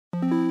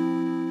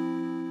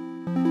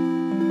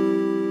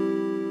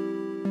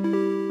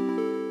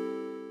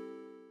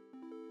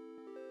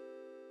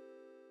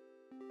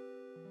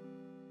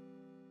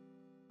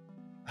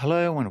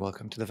Hello and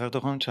welcome to the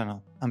Verdurin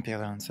channel. I'm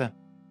Pierre.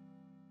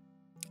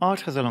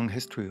 Art has a long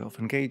history of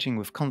engaging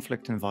with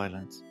conflict and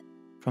violence.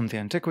 From the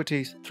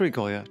antiquities through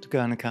Goya to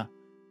Guernica,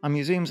 our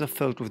museums are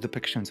filled with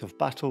depictions of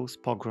battles,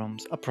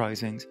 pogroms,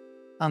 uprisings,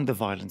 and the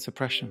violent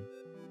suppression.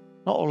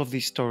 Not all of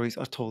these stories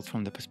are told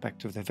from the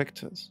perspective of the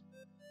victors.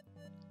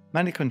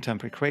 Many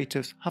contemporary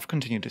creatives have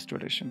continued this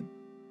tradition.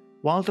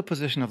 While the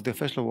position of the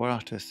official war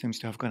artist seems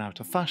to have gone out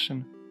of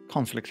fashion,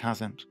 conflict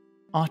hasn't.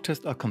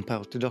 Artists are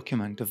compelled to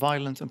document the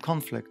violence and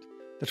conflict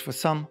that for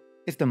some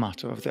is the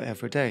matter of their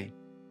everyday.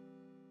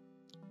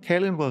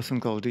 Kaelen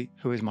Wilson-Goldie,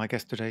 who is my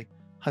guest today,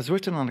 has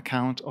written an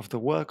account of the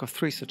work of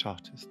three such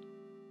artists.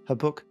 Her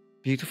book,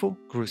 Beautiful,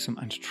 Gruesome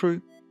and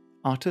True,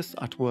 Artists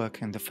at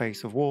Work in the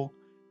Face of War,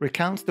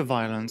 recounts the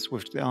violence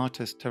which the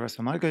artists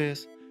Teresa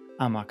Margolles,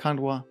 Amar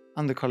Kanwar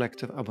and the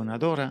collective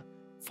Abounadorra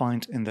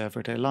find in their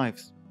everyday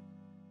lives.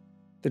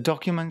 The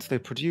documents they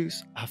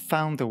produce have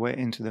found their way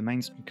into the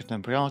mainstream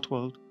contemporary art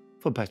world,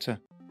 for better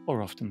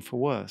or often for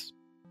worse.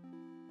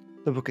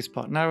 The book is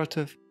part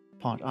narrative,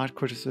 part art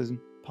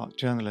criticism, part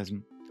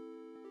journalism.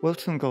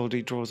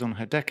 Wilson-Goldie draws on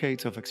her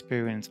decades of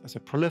experience as a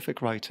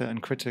prolific writer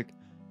and critic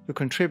who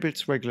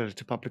contributes regularly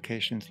to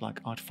publications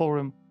like Art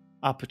Forum,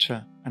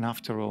 Aperture, and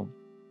After All.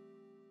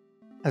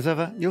 As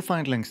ever, you'll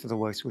find links to the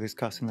works we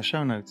discuss in the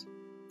show notes.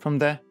 From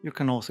there, you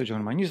can also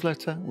join my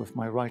newsletter with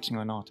my writing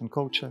on art and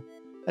culture,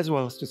 as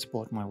well as to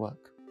support my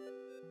work.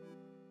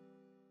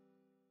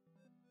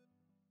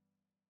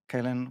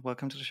 Kaelen,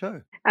 welcome to the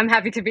show. I'm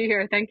happy to be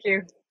here. Thank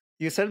you.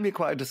 You sent me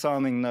quite a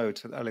disarming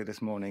note earlier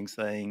this morning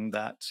saying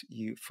that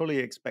you fully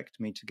expect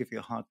me to give you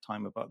a hard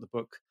time about the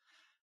book.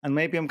 And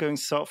maybe I'm going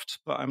soft,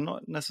 but I'm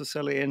not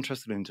necessarily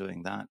interested in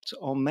doing that.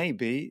 Or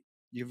maybe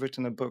you've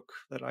written a book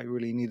that I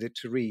really needed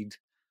to read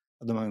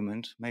at the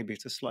moment. Maybe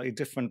it's a slightly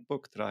different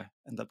book that I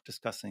end up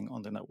discussing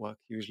on the network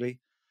usually.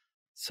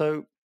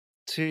 So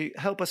to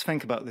help us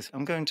think about this,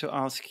 I'm going to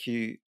ask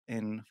you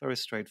in very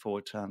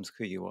straightforward terms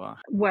who you are.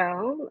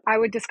 Well, I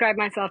would describe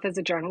myself as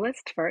a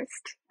journalist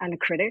first, and a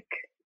critic,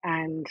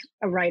 and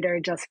a writer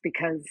just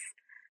because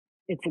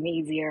it's an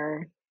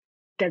easier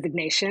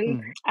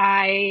designation.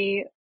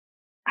 I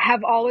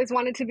have always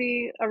wanted to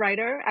be a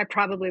writer. I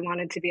probably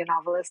wanted to be a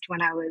novelist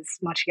when I was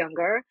much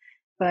younger,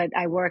 but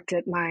I worked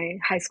at my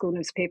high school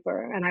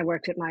newspaper and I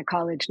worked at my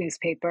college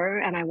newspaper,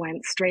 and I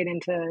went straight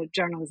into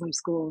journalism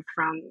school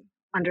from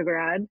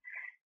undergrad.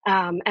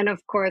 And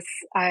of course,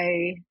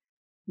 I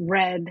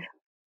read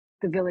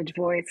The Village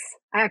Voice.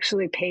 I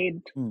actually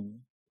paid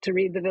to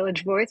read The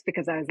Village Voice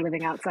because I was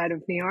living outside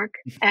of New York.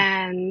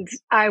 And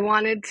I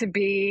wanted to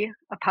be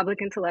a public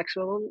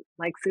intellectual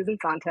like Susan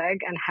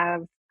Sontag and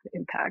have the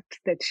impact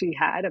that she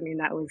had. I mean,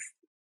 that was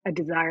a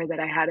desire that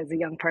I had as a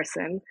young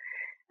person.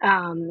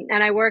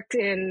 And I worked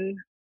in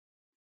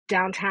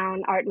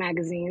downtown art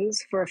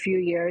magazines for a few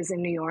years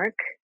in New York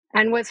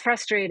and was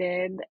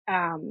frustrated.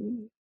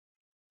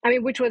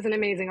 Which was an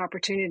amazing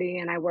opportunity,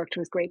 and I worked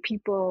with great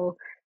people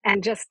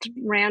and just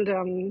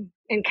random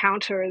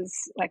encounters.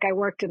 Like I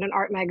worked in an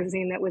art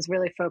magazine that was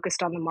really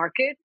focused on the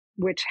market,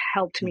 which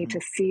helped me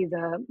to see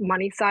the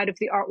money side of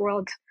the art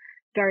world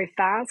very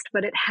fast.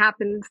 But it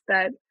happened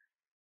that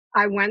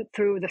I went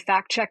through the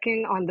fact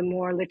checking on the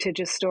more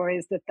litigious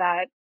stories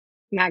that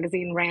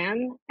magazine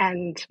ran.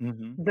 And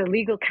the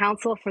legal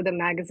counsel for the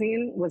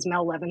magazine was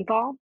Mel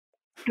Leventhal,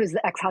 who's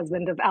the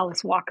ex-husband of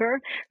Alice Walker,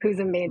 who's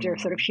a major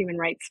sort of human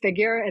rights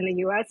figure in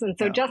the US. And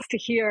so just to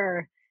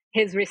hear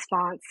his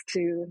response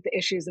to the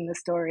issues in the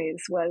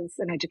stories was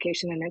an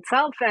education in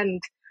itself,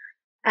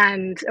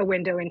 and a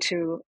window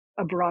into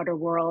a broader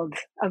world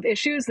of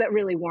issues that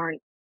really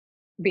weren't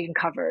being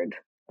covered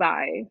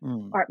by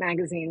art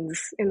magazines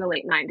in the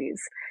late 90s.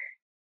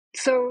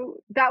 So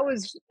that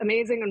was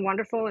amazing and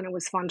wonderful, and it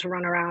was fun to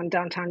run around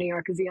downtown New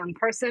York as a young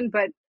person,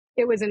 but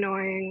it was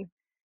annoying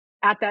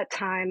at that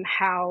time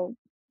how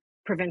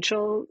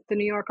provincial the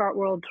New York art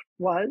world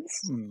was.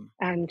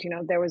 And,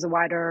 there was a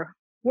wider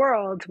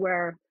world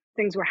where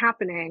things were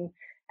happening,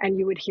 and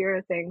you would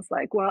hear things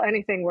like, well,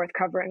 anything worth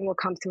covering will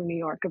come through New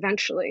York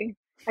eventually.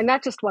 And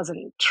that just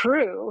wasn't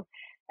true.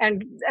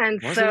 And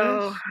was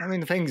so it? I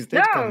mean, things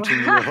did come to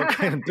New York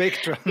in big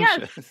tranches.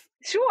 Yes,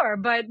 sure,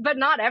 but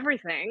not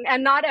everything,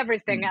 and not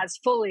everything as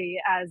fully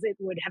as it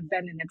would have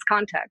been in its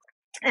context.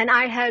 And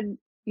I had,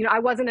 I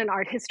wasn't an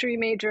art history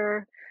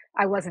major.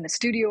 I wasn't a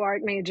studio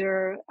art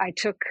major. I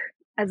took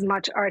as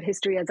much art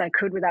history as I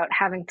could without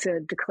having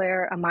to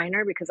declare a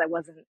minor because I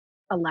wasn't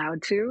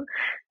allowed to.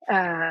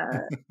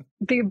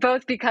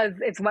 Both because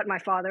it's what my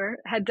father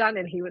had done,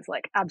 and he was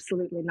like,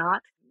 absolutely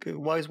not. Good,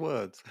 wise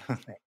words.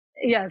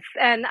 Yes.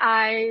 And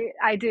I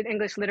did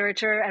English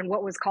literature and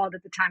what was called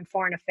at the time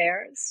foreign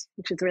affairs,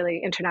 which is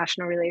really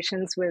international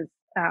relations with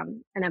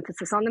an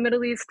emphasis on the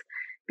Middle East,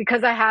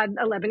 because I had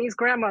a Lebanese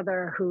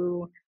grandmother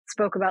who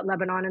spoke about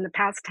Lebanon in the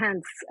past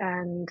tense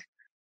and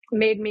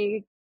made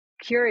me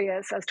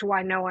curious as to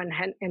why no one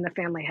in the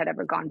family had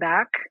ever gone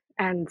back.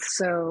 And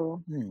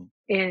so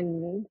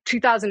in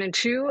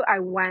 2002, I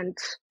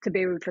went to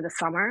Beirut for the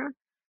summer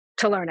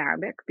to learn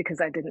Arabic because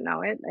I didn't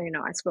know it.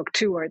 I spoke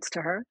 2 words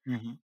to her.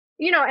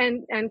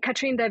 and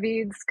Catherine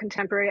David's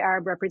Contemporary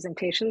Arab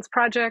Representations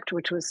Project,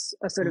 which was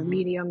a sort of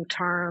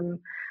medium-term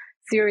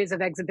series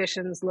of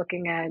exhibitions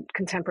looking at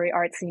contemporary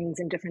art scenes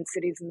in different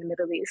cities in the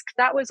Middle East,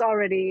 that was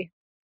already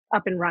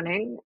up and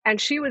running. And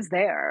she was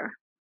there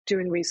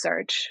doing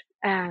research.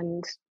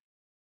 And,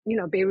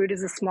 Beirut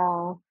is a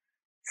small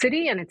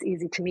city and it's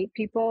easy to meet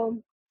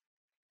people.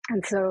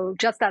 And so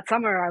just that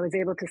summer, I was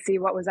able to see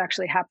what was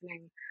actually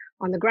happening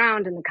on the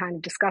ground and the kind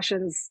of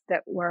discussions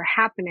that were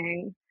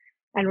happening,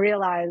 and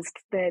realized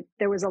that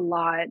there was a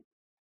lot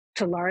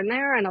to learn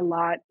there and a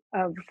lot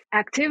of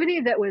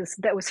activity that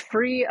was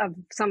free of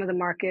some of the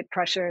market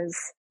pressures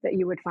that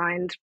you would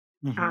find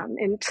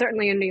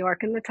certainly in New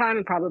York in the time,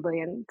 and probably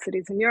in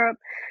cities in Europe.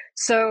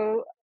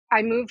 So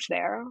I moved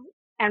there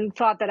and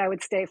thought that I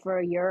would stay for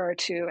a year or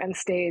two, and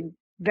stayed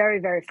very,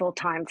 very full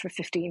time for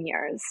 15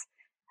 years.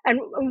 And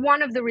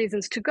one of the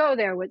reasons to go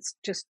there was,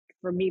 just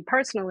for me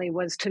personally,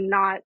 was to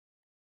not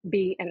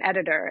be an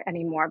editor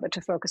anymore, but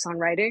to focus on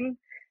writing.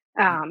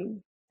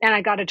 And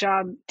I got a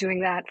job doing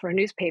that for a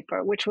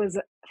newspaper, which was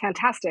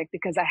fantastic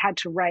because I had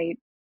to write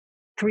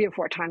 3 or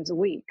 4 times a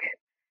week.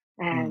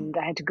 And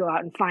I had to go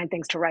out and find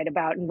things to write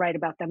about, and write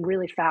about them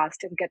really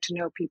fast, and get to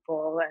know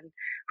people, and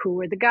who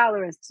were the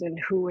gallerists, and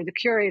who were the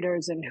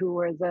curators, and who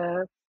were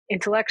the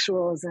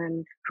intellectuals,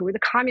 and who were the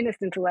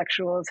communist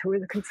intellectuals, who were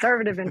the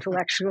conservative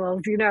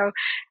intellectuals,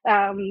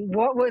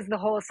 what was the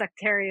whole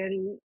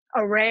sectarian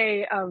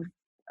array of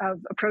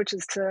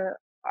approaches to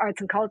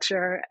arts and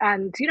culture.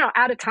 And,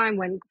 at a time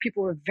when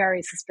people were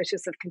very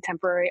suspicious of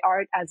contemporary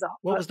art as a whole.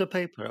 What was the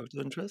paper, out of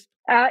interest?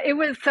 It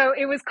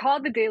was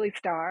called the Daily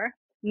Star,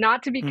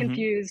 not to be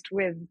confused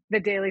with the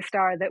Daily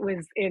Star that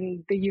was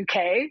in the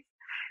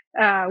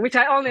UK, which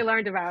I only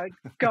learned about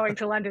going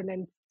to London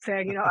and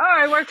saying,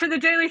 I work for the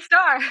Daily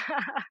Star.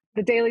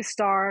 The Daily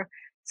Star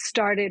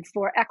started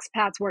for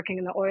expats working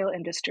in the oil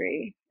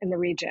industry in the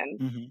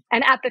region.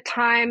 And at the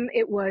time,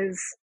 it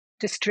was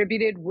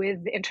distributed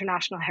with the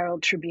International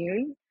Herald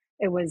Tribune.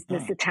 It was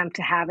this attempt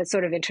to have a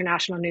sort of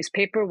international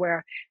newspaper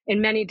where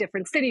in many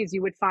different cities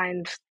you would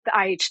find the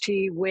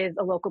IHT with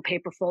a local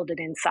paper folded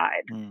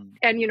inside.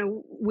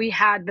 And, we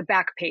had the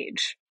back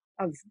page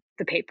of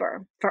the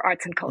paper for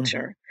arts and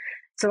culture.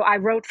 So I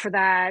wrote for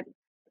that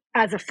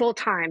as a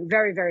full-time,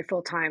 very, very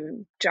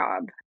full-time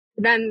job.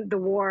 Then the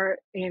war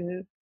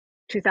in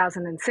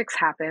 2006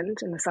 happened,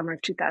 in the summer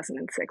of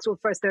 2006. Well,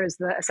 first there was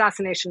the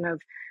assassination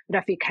of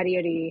Rafiq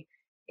Hariri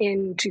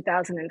in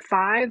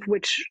 2005,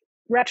 which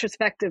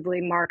retrospectively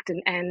marked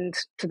an end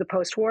to the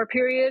post-war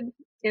period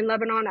in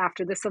Lebanon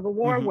after the civil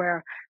war,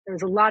 where there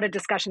was a lot of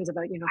discussions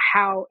about,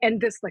 how,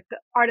 and this, the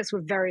artists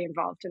were very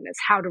involved in this,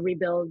 how to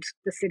rebuild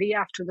the city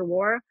after the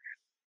war.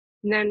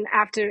 And then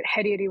after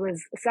Hariri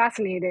was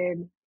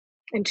assassinated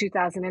in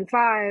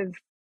 2005,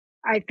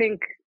 I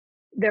think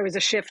there was a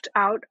shift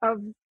out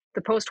of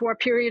the post-war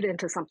period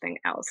into something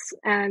else.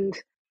 And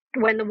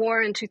when the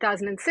war in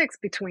 2006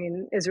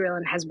 between Israel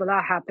and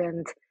Hezbollah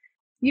happened,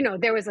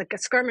 there was a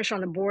skirmish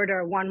on the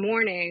border one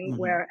morning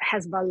where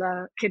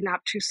Hezbollah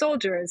kidnapped 2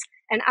 soldiers.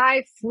 And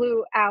I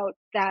flew out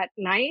that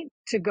night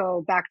to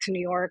go back to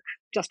New York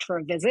just for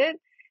a visit,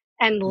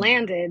 and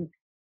landed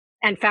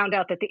and found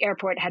out that the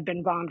airport had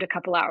been bombed a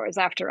couple hours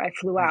after I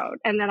flew out.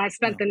 And then I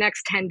spent the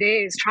next 10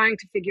 days trying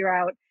to figure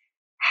out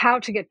how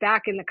to get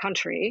back in the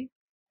country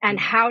and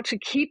how to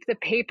keep the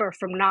paper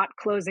from not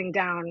closing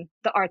down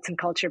the arts and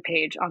culture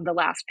page on the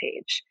last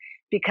page,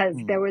 because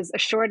there was a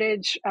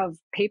shortage of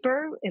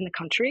paper in the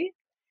country.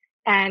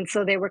 And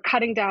so they were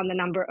cutting down the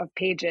number of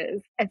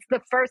pages. It's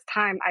the first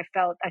time I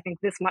felt, I think,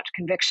 this much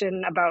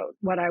conviction about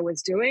what I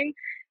was doing,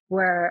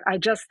 where I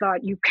just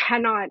thought, you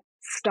cannot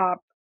stop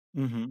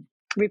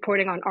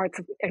reporting on arts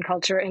and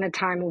culture in a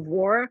time of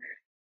war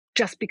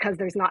just because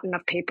there's not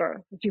enough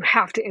paper. You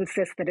have to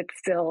insist that it's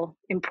still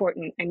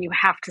important, and you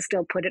have to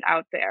still put it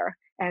out there.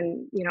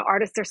 And,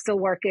 artists are still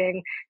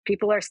working,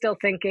 people are still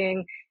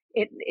thinking,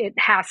 it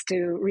has to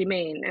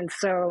remain. And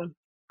so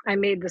I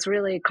made this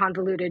really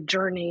convoluted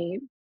journey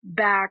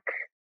back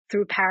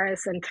through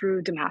Paris and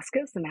through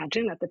Damascus.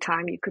 Imagine, at the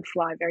time you could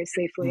fly very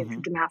safely into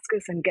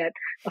Damascus and get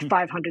a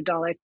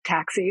 $500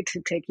 taxi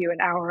to take you an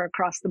hour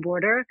across the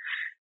border.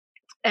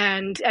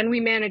 And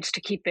we managed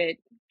to keep it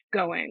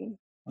going.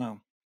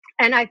 Wow.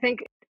 And I think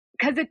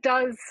because it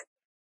does,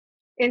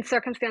 in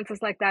circumstances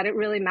like that, it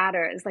really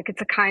matters.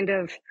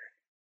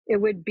 It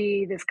would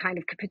be this kind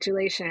of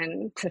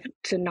capitulation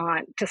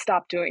to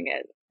stop doing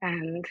it.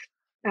 And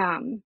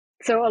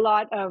so a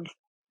lot of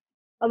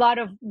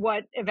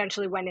what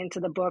eventually went into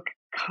the book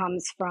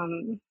comes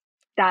from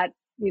that,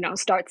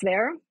 starts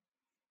there.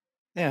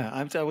 Yeah,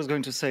 I was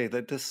going to say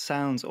that this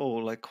sounds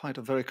all like quite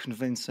a very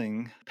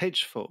convincing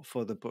pitch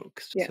for the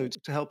book. Yeah. So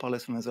to help our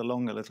listeners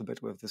along a little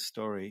bit with the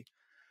story,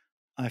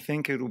 I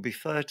think it would be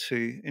fair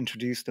to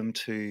introduce them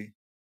to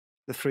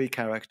the 3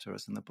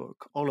 characters in the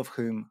book, all of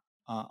whom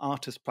are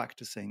artists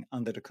practicing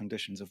under the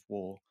conditions of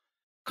war,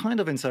 kind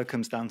of in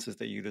circumstances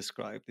that you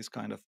described, these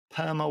kind of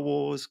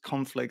perma-wars,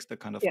 conflicts that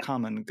kind of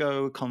come and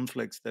go,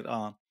 conflicts that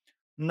are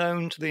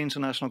known to the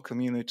international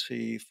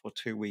community for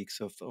 2 weeks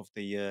of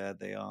the year.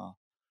 They are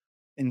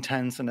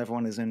intense and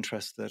everyone is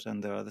interested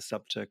and they are the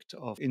subject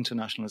of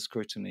international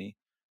scrutiny.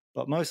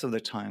 But most of the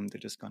time, they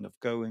just kind of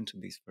go into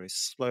these very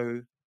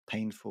slow,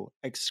 painful,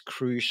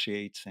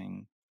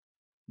 excruciating,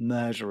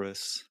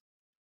 murderous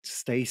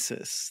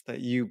stasis that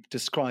you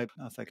describe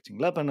affecting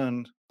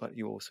Lebanon, but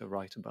you also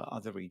write about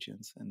other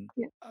regions and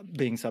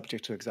being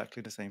subject to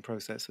exactly the same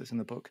processes in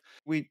the book.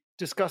 We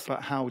discussed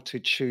about how to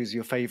choose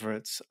your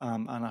favorites,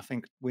 and I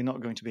think we're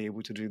not going to be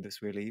able to do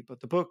this really, but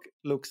the book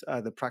looks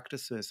at the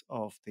practices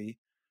of the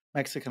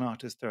Mexican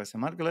artist Teresa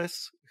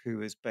Margolles,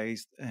 who is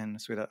based in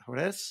Ciudad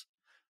Juarez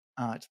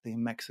at the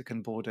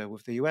Mexican border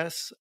with the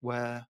US,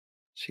 where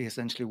she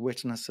essentially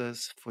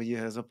witnesses for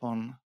years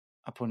upon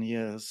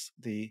years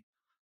the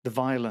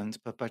violence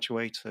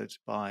perpetuated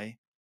by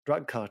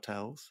drug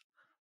cartels.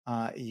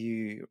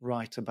 You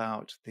write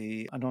about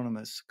the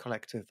anonymous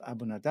collective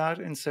Abounadorra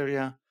in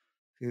Syria,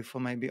 who for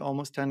maybe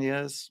almost 10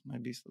 years,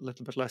 maybe a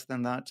little bit less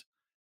than that,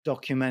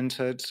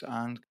 documented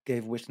and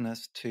gave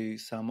witness to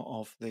some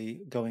of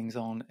the goings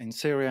on in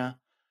Syria.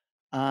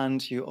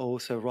 And you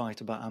also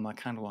write about Amar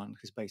Kanwar,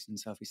 who's based in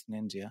southeastern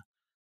India,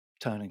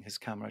 turning his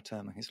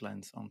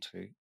lens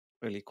onto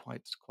really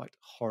quite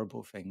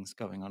horrible things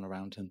going on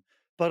around him,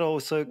 but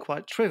also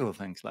quite trivial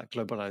things like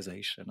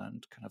globalization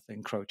and kind of the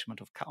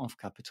encroachment of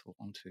capital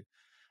onto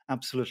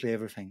absolutely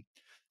everything.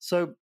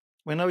 So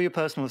we know your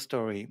personal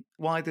story.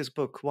 Why this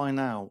book? Why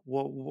now?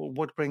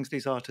 What brings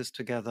these artists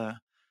together?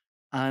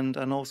 And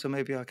also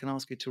maybe I can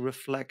ask you to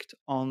reflect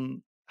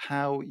on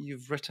how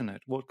you've written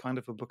it. What kind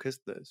of a book is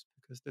this?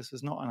 Because this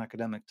is not an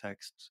academic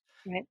text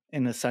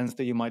in a sense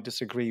that you might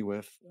disagree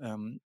with.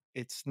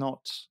 It's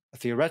not a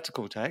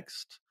theoretical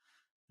text,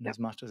 in as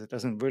much as it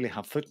doesn't really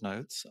have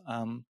footnotes.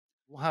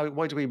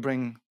 Why do we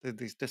bring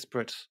these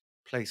disparate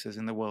places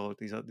in the world,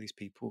 these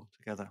people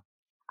together?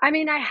 I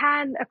mean, I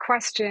had a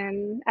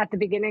question at the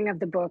beginning of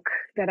the book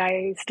that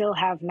I still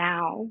have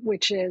now,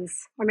 which is,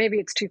 or maybe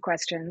it's two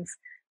questions,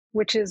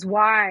 which is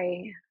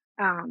why,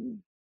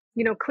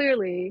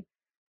 clearly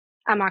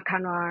Amar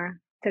Kanwar,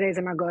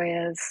 Teresa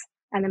Margolles,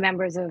 and the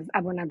members of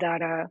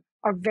Abounadorra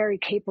are very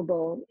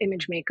capable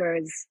image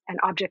makers and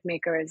object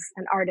makers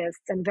and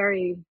artists and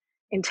very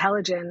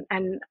intelligent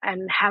and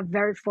have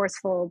very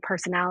forceful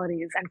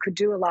personalities and could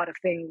do a lot of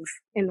things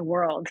in the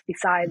world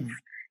besides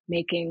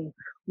making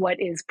what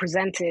is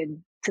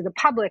presented to the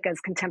public as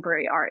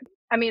contemporary art.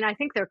 I mean, I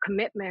think their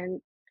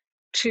commitment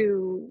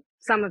to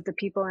some of the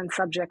people and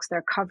subjects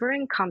they're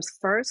covering comes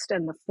first,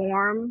 and the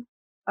form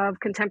of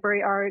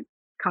contemporary art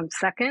comes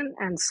second.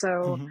 And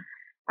so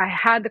I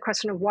had the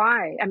question of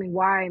why. I mean,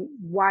 why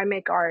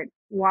make art?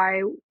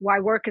 Why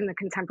work in the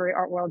contemporary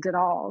art world at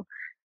all?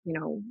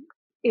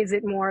 Is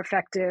it more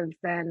effective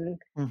than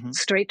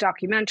straight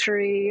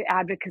documentary,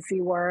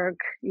 advocacy work,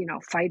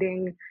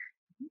 fighting,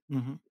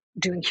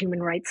 doing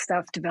human rights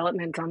stuff,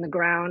 development on the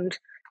ground,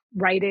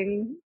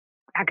 writing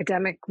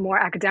more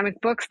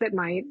academic books that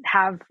might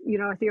have,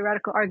 a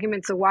theoretical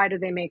argument? So why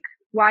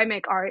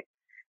make art?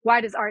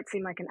 Why does art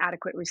seem like an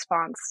adequate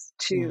response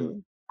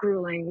to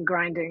grueling,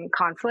 grinding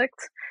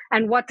conflict?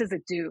 And what does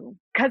it do?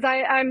 Because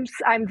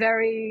I'm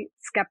very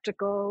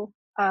skeptical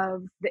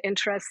of the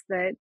interest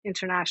that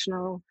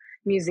international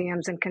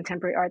museums and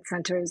contemporary art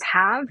centers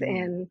have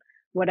in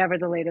whatever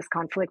the latest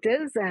conflict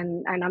is,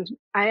 and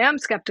I am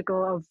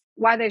skeptical of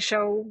why they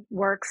show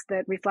works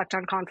that reflect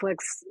on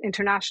conflicts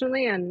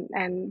internationally,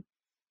 and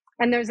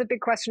there's a big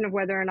question of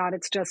whether or not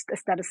it's just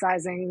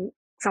aestheticizing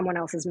someone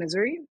else's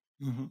misery.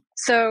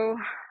 So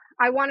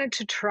I wanted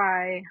to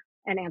try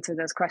and answer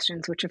those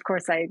questions, which of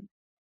course I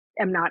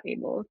am not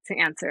able to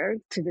answer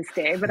to this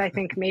day, but I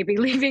think maybe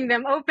leaving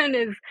them open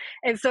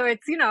is so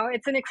it's,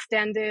 it's an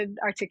extended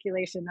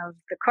articulation of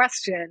the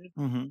question.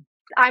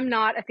 I'm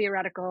not a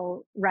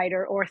theoretical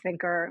writer or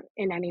thinker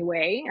in any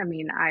way. I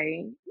mean,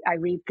 I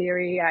read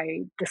theory,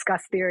 I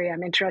discuss theory,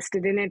 I'm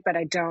interested in it, but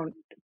I don't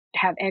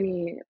have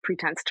any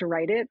pretense to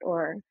write it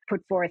or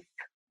put forth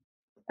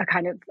a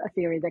kind of a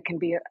theory that can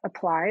be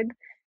applied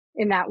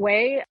in that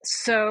way.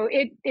 So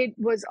it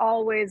was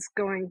always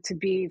going to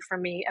be, for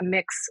me, a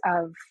mix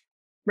of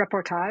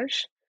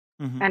reportage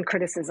and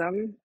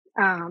criticism.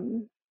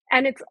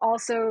 And it's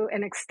also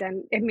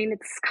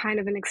it's kind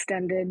of an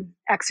extended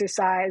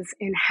exercise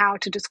in how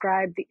to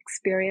describe the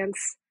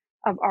experience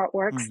of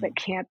artworks that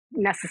can't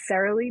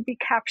necessarily be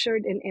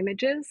captured in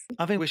images.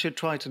 I think we should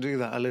try to do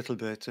that a little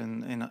bit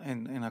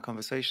in our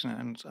conversation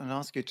and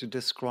ask you to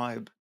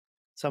describe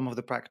some of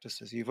the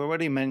practices. You've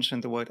already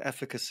mentioned the word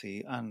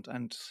efficacy,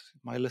 and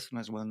my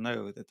listeners will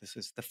know that this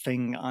is the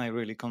thing I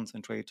really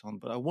concentrate on.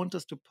 But I want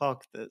us to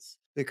park this,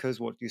 because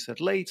what you said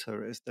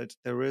later is that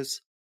there is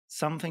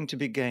something to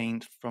be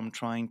gained from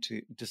trying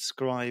to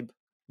describe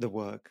the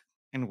work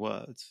in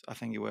words. I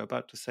think you were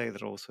about to say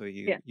that also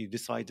you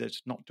decided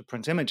not to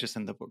print images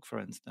in the book, for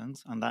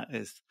instance, and that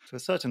is to a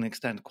certain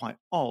extent quite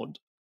odd.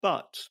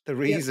 But the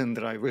reason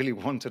that I really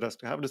wanted us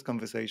to have this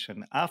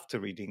conversation after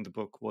reading the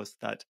book was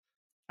that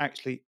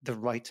actually the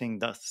writing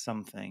does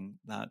something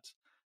that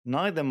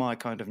neither my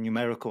kind of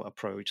numerical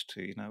approach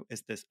to,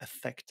 is this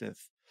effective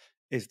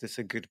is this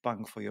a good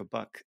bang for your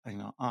buck?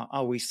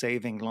 Are we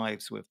saving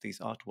lives with these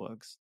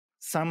artworks?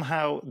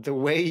 Somehow the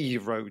way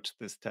you wrote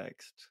this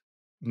text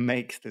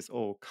makes this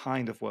all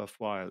kind of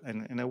worthwhile,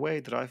 and in a way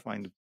that I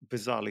find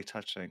bizarrely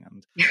touching,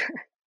 and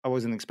I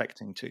wasn't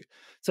expecting to.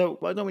 So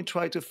why don't we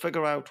try to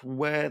figure out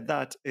where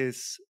that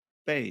is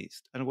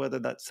based, and whether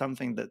that's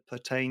something that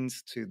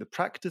pertains to the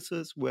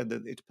practices,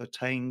 whether it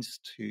pertains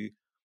to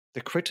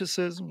the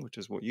criticism, which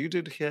is what you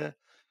did here,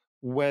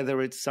 whether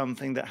it's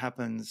something that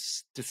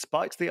happens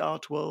despite the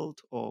art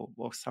world or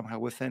somehow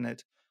within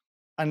it.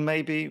 And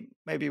maybe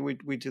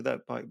we do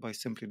that by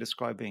simply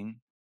describing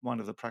one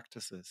of the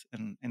practices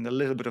in a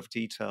little bit of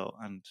detail,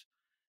 and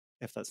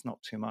if that's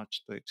not too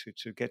much,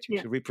 to get you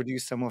to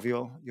reproduce some of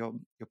your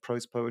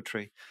prose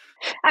poetry.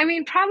 I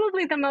mean,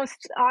 probably the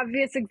most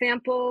obvious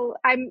example,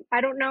 I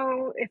don't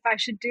know if I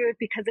should do it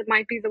because it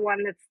might be the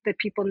one that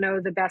people know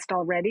the best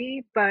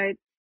already, but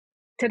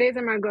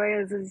Teresa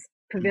Margolles'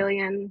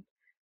 pavilion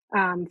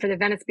for the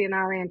Venice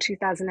Biennale in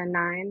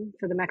 2009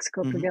 for the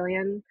Mexico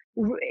Pavilion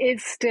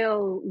is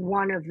still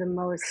one of the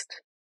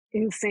most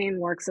insane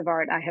works of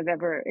art I have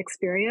ever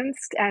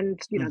experienced. And,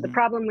 the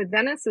problem with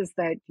Venice is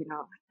that,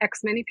 X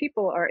many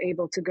people are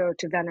able to go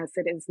to Venice.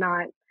 It is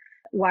not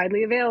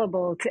widely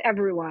available to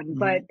everyone.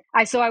 But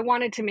I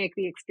wanted to make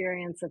the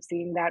experience of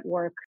seeing that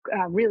work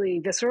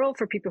really visceral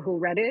for people who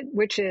read it,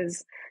 which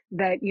is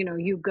that,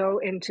 you go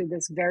into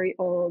this very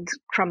old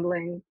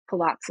crumbling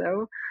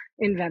palazzo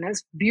in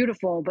Venice,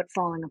 beautiful but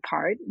falling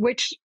apart,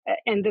 which,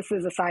 and this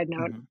is a side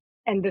note,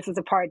 and this is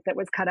a part that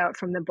was cut out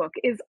from the book,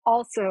 is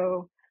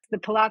also the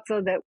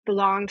palazzo that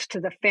belonged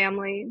to the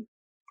family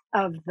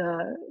of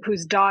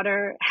whose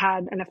daughter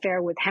had an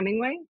affair with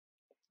Hemingway,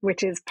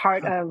 which is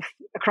part of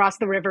Across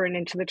the River and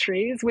Into the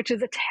Trees, which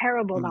is a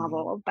terrible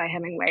novel by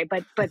Hemingway.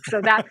 But so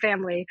that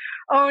family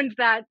owned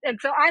that. And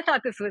so I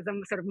thought this was a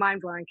sort of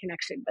mind-blowing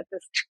connection, but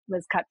this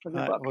was cut from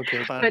the book.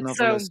 Okay, bad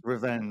novelist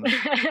revenge.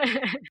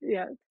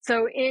 Yeah.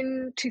 So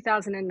in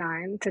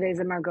 2009,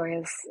 Teresa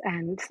Margolles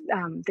and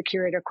the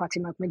curator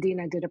Cuauhtémoc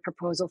Medina did a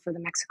proposal for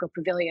the Mexico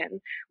Pavilion,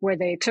 where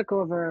they took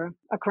over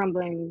a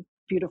crumbling,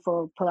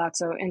 beautiful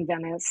palazzo in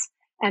Venice,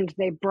 and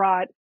they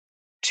brought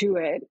to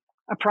it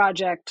a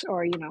project,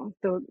 or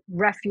the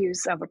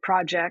refuse of a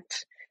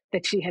project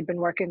that she had been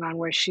working on,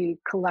 where she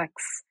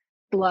collects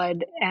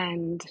blood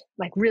and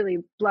really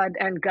blood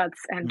and guts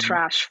and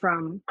trash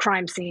from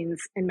crime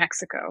scenes in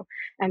Mexico.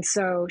 And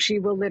so she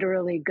will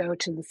literally go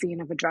to the scene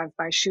of a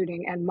drive-by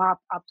shooting and mop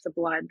up the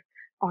blood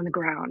on the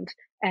ground,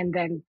 and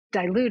then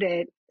dilute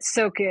it,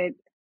 soak it,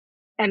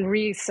 and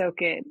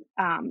re-soak it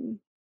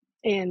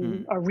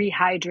in, or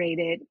rehydrate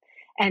it.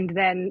 And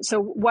then,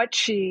 so what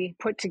she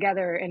put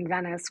together in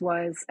Venice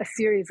was a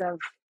series of,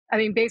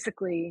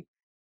 basically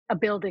a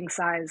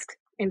building-sized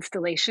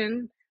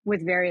installation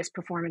with various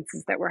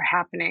performances that were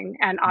happening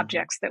and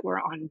objects that were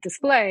on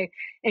display,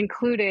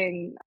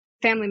 including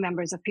family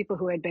members of people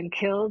who had been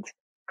killed,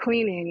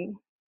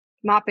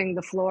 mopping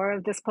the floor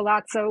of this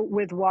palazzo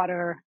with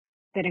water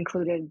that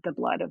included the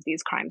blood of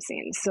these crime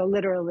scenes. So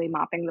literally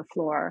mopping the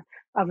floor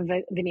of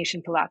a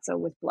Venetian palazzo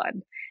with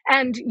blood.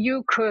 And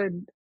you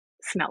could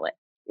smell it.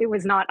 It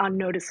was not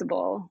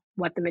unnoticeable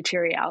what the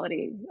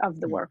materiality of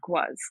the work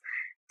was.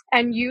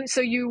 And you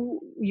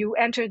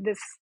entered this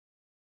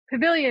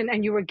pavilion,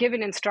 and you were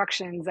given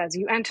instructions as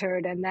you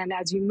entered. And then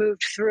as you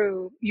moved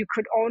through, you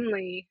could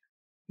only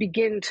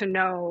begin to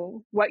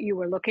know what you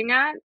were looking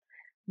at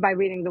by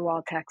reading the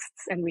wall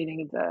texts and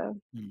reading the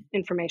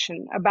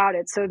information about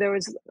it. So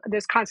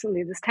there's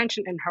constantly this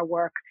tension in her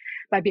work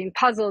by being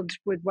puzzled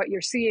with what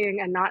you're seeing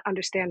and not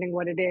understanding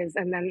what it is.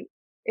 And then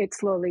it's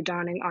slowly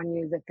dawning on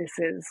you that this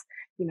is,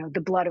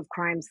 the blood of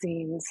crime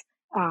scenes,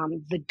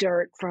 the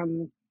dirt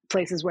from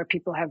places where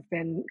people have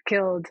been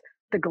killed,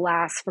 the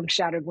glass from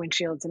shattered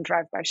windshields and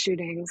drive-by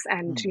shootings.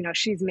 And,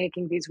 she's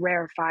making these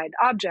rarefied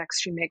objects.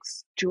 She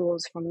makes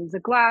jewels from the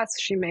glass.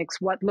 She makes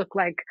what look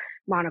like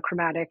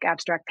monochromatic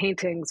abstract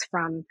paintings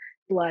from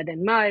blood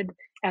and mud.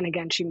 And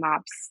again, she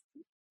mops,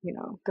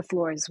 the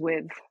floors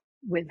with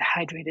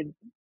hydrated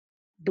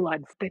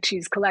blood that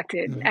she's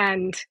collected.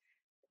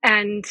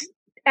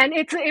 And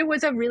it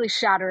was a really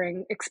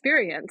shattering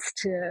experience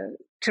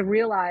to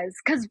realize,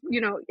 because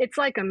it's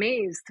like a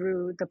maze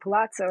through the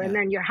palazzo, and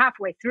then you're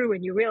halfway through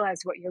and you realize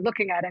what you're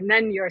looking at, and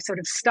then you're sort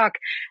of stuck.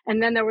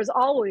 And then there was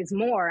always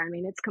more.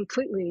 It's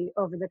completely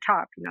over the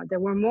top. There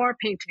were more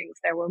paintings,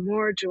 there were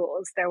more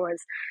jewels, there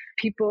was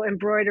people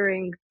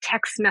embroidering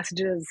text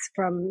messages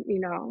from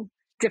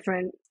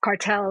different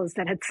cartels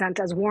that had sent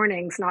as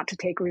warnings not to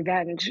take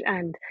revenge,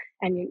 and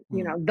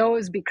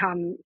those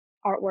become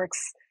artworks.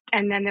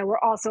 And then there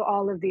were also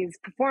all of these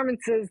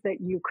performances that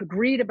you could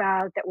read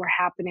about that were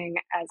happening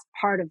as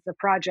part of the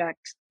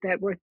project, that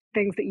were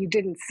things that you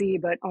didn't see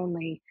but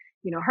only,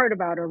 heard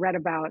about or read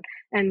about.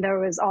 And there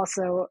was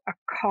also a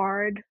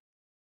card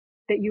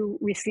that you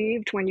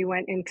received when you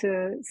went in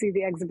to see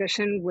the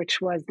exhibition,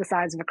 which was the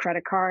size of a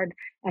credit card.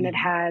 And it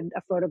had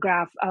a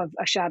photograph of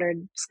a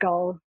shattered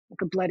skull,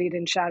 like a bloodied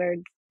and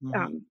shattered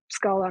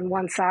skull on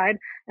one side.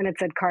 And it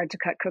said "card to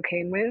cut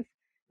cocaine with,"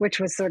 which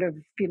was sort of,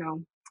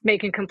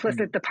 making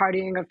complicit the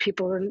partying of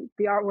people in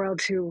the art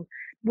world who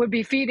would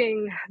be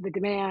feeding the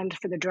demand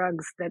for the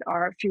drugs that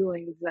are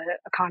fueling the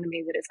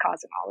economy that is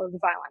causing all of the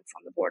violence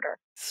on the border.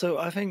 So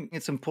I think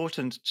it's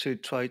important to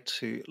try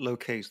to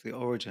locate the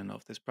origin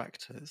of this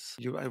practice.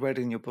 I read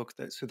in your book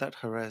that Ciudad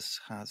Jerez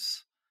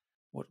has,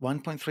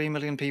 1.3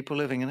 million people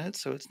living in it.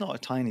 So it's not a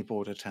tiny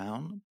border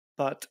town,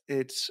 but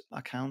it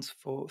accounts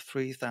for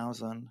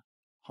 3,000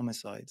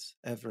 homicides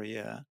every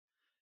year,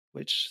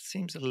 which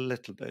seems a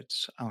little bit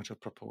out of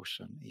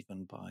proportion,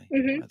 even by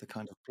the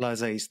kind of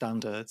blasé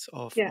standards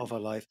of our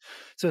life.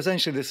 So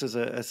essentially, this is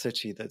a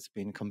city that's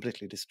been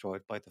completely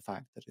destroyed by the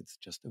fact that it's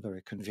just a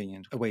very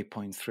convenient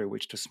waypoint through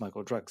which to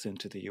smuggle drugs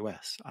into the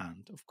US.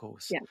 And of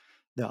course,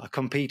 there are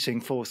competing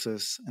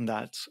forces in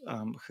that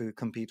who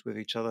compete with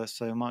each other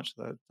so much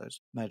that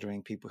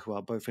murdering people who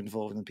are both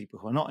involved and people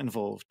who are not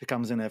involved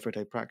becomes an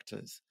everyday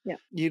practice.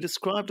 You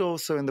described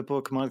also in the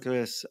book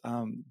Margolles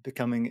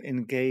becoming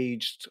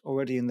engaged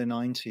already in the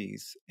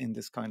 90s in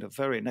this kind of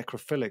very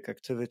necrophilic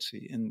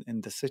activity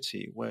in the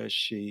city, where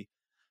she,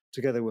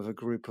 together with a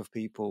group of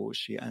people,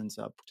 she ends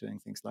up doing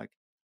things like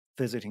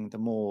visiting the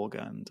morgue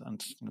and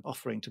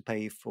offering to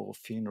pay for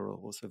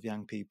funerals of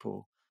young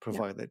people,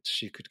 provided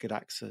she could get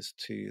access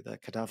to their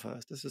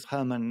cadavers. This is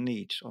Herman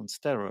Nietzsche on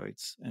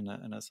steroids in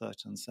a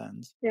certain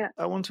sense.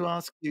 I want to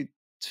ask you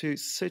to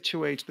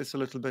situate this a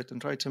little bit and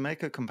try to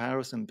make a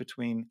comparison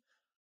between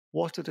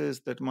what it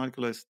is that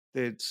Margolles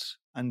did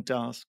and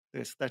does, the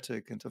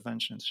aesthetic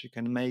interventions she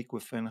can make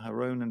within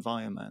her own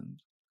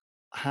environment,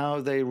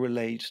 how they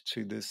relate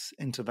to this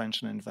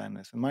intervention in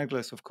Venice. And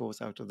Margolles, of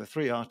course, out of the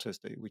three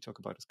artists that we talk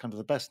about, is kind of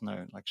the best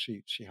known. Like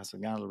she has a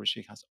gallery,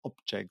 she has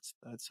objects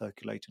that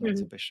circulate in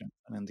exhibition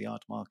and in the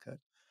art market.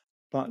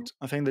 But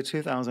I think the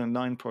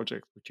 2009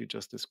 project, which you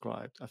just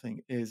described, I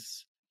think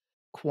is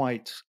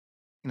quite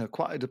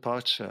a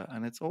departure.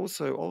 And it's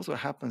also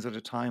happens at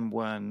a time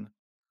when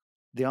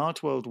the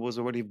art world was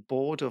already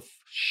bored of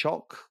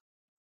shock,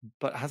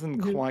 but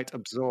hasn't quite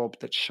absorbed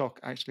that shock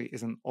actually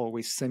isn't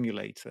always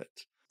simulated.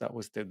 That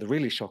was the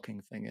really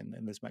shocking thing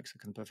in this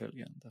Mexican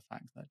pavilion, the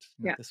fact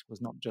that this was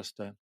not just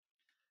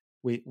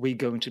we're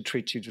going to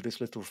treat you to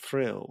this little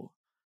thrill.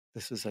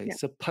 This is a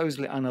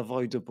supposedly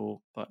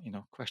unavoidable, but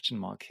question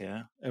mark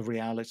here, a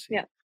reality.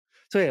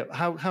 So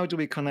how do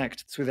we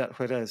connect through that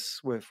Jerez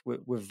with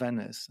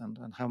Venice, and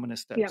how many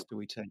steps do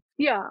we take?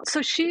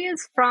 So she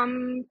is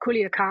from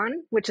Culiacan,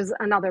 which is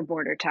another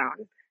border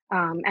town.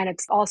 And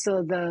it's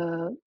also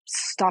the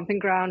stomping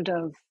ground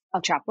of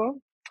El Chapo,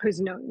 who's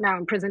now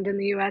imprisoned in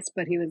the US,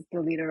 but he was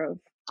the leader of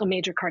a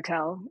major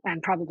cartel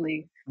and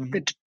probably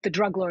the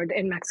drug lord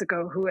in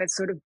Mexico who has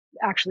sort of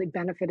actually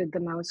benefited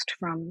the most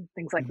from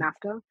things like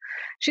NAFTA.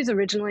 She's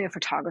originally a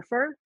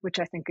photographer, which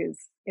I think is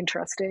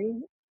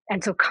interesting,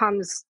 and so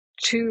comes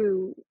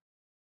to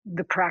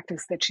the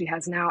practice that she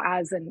has now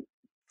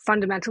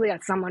fundamentally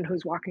as someone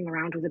who's walking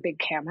around with a big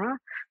camera.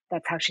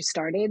 That's how she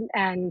started.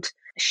 And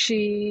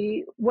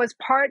she was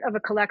part of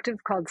a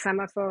collective called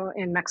Semafo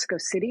in Mexico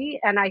City.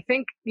 And I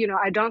think,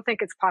 I don't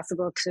think it's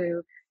possible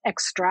to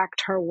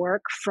extract her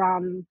work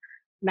from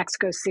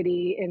Mexico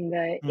City in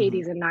the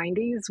 80s and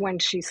 90s when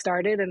she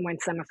started and when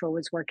Semafo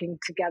was working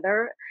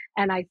together.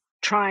 And I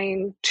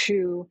trying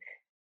to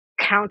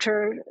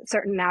counter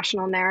certain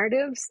national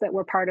narratives that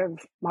were part of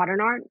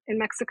modern art in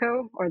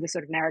Mexico, or the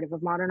sort of narrative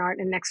of modern art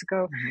in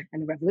Mexico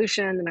and the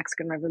revolution, the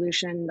Mexican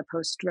Revolution, the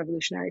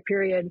post-revolutionary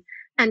period,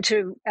 and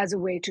as a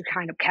way to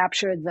kind of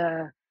capture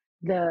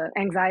the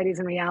anxieties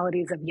and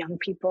realities of young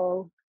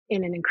people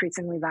in an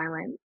increasingly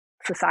violent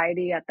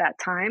society at that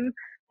time.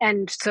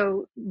 And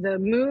so the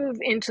move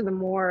into the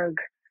morgue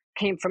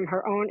came from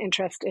her own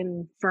interest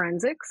in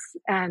forensics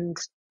and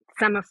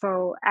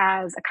Semafo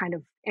as a kind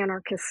of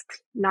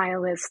anarchist,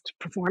 nihilist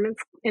performance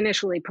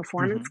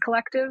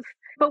collective.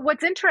 But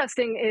what's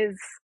interesting is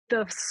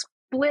the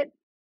split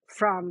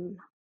from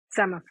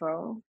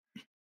Semafo.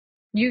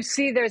 You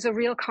see there's a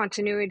real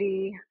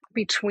continuity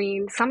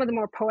between some of the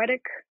more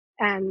poetic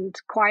and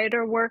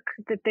quieter work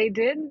that they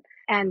did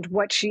and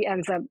what she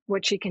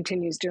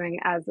continues doing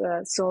as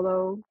a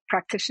solo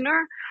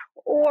practitioner,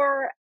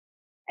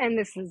 and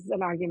this is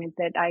an argument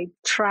that I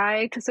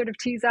try to sort of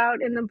tease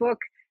out in the book,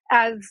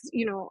 as,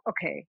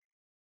 okay,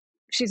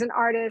 she's an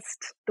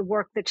artist. The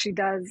work that she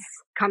does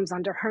comes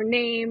under her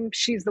name.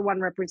 She's the one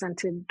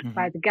represented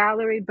by the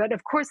gallery. But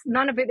of course,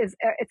 none of it is,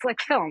 it's like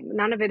film.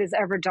 None of it is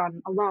ever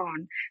done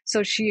alone.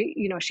 So she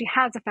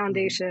has a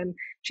foundation.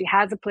 She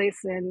has a place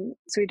in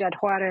Ciudad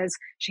Juarez.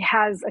 She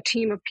has a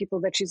team of people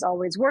that she's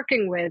always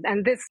working with.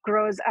 And this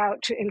grows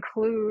out to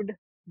include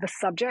the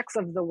subjects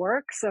of the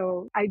work.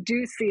 So I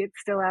do see it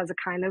still as a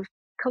kind of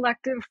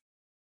collective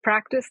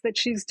practice that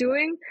she's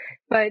doing.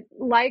 But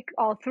like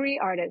all three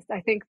artists, I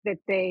think that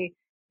they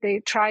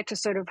try to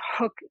sort of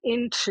hook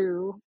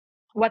into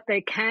what they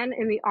can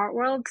in the art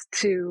world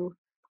to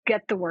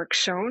get the work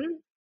shown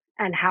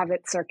and have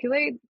it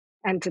circulate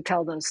and to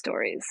tell those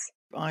stories.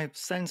 I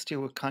sensed you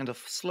would kind of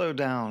slow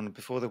down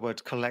before the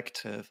word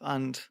collective.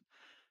 And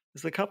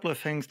There's a couple of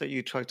things that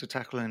you try to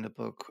tackle in the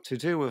book to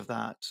do with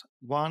that.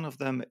 One of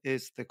them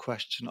is the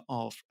question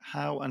of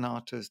how an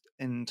artist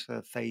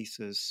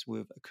interfaces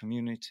with a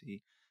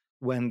community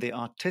when the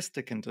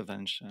artistic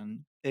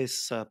intervention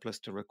is surplus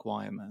to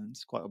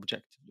requirements, quite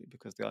objectively,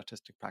 because the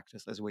artistic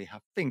practice, as we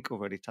have think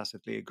already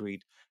tacitly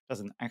agreed,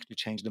 doesn't actually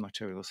change the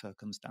material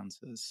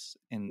circumstances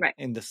in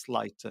the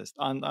slightest.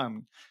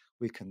 And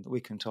we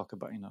can talk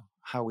about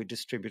how we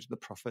distribute the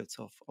profits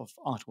of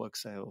artwork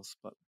sales,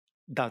 but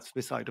that's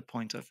beside the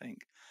point, I think.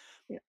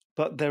 Yeah.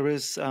 But there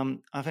is,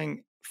 I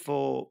think,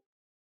 for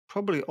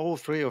probably all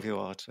three of your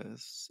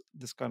artists,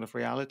 this kind of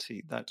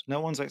reality that no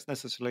one's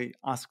necessarily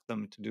asked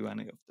them to do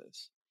any of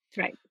this.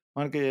 Right.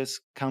 Margolles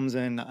comes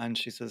in and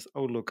she says,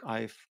 "Oh, look,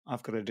 I've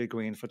got a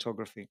degree in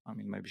photography." I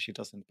mean, maybe she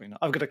doesn't, but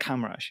I've got a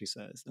camera, she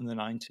says, in the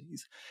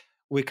 90s.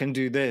 We can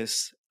do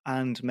this,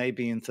 and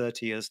maybe in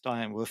 30 years'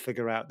 time, we'll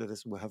figure out that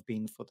this will have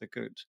been for the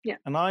good. Yeah.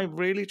 And I'm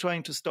really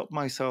trying to stop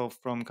myself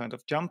from kind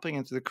of jumping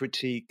into the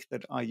critique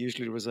that I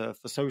usually reserve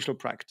for social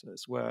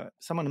practice, where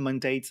someone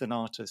mandates an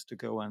artist to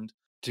go and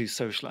do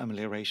social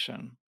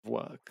amelioration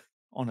work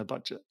on a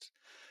budget.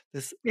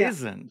 This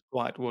isn't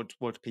quite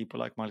what people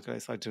like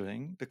Margolles are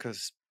doing,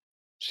 because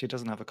she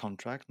doesn't have a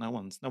contract. No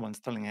one's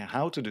telling her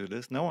how to do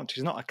this.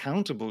 She's not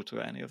accountable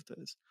to any of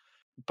this.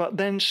 But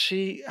then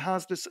she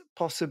has this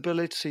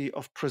possibility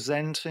of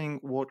presenting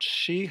what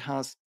she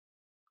has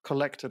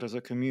collected as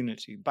a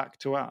community back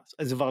to us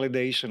as a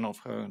validation of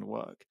her own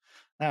work.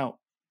 Now,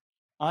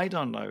 I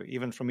don't know,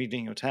 even from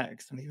reading your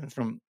text and even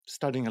from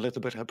studying a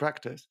little bit her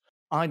practice,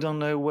 I don't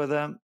know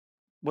whether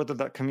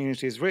that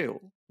community is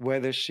real,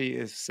 whether she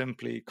is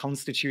simply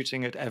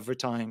constituting it every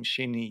time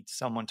she needs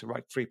someone to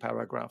write 3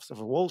 paragraphs of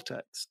a wall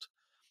text,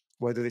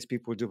 whether these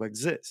people do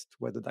exist,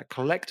 whether that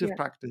collective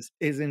practice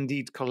is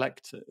indeed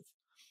collective,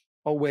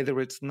 or whether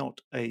it's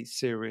not a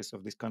series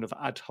of these kind of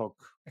ad hoc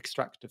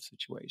extractive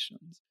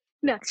situations.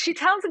 No, she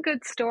tells a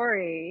good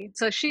story.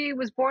 So she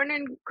was born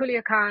in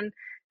Culiacan,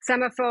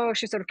 Semafo.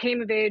 She sort of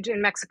came of age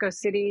in Mexico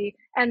City.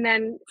 And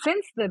then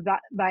since the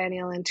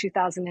biennial in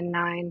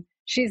 2009,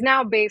 she's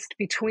now based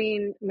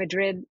between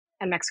Madrid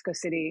and Mexico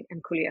City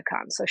and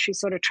Culiacan. So she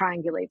sort of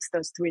triangulates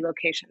those 3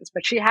 locations.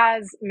 But she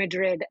has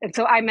Madrid. And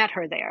so I met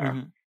her there.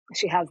 Mm-hmm.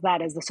 She has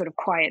that as the sort of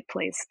quiet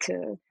place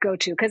to go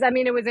to. Because, I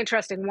mean, it was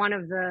interesting. One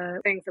of the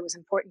things that was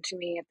important to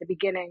me at the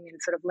beginning in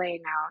sort of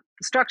laying out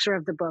the structure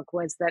of the book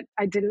was that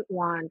I didn't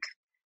want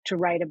to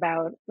write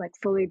about like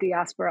fully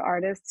diaspora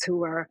artists who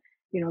were,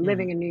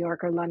 living in New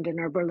York or London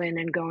or Berlin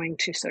and going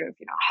to sort of,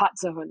 hot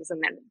zones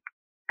and then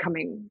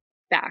coming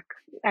back.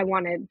 I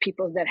wanted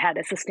people that had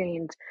a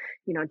sustained,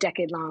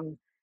 decade-long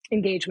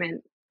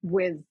engagement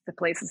with the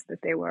places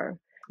that they were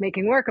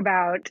making work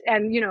about.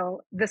 And,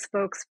 the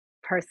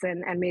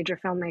spokesperson and major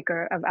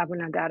filmmaker of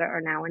Abounadorra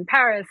are now in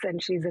Paris,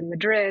 and she's in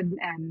Madrid,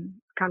 and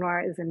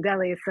Kanwar is in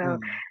Delhi. So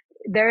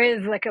there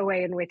is like a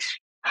way in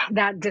which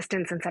that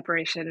distance and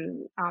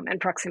separation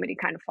and proximity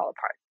kind of fall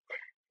apart.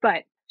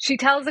 But she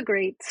tells a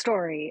great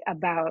story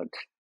about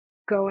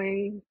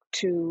going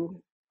to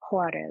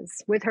Juarez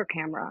with her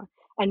camera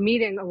and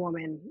meeting a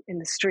woman in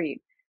the street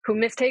who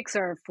mistakes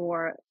her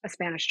for a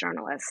Spanish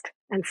journalist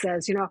and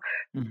says,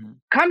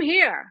 come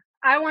here.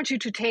 I want you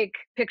to take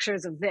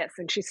pictures of this.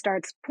 And she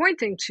starts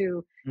pointing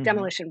to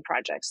demolition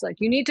projects. Like,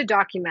 you need to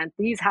document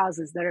these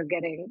houses that are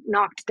getting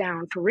knocked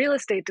down for real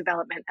estate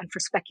development and for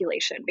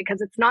speculation, because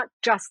it's not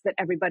just that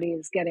everybody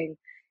is getting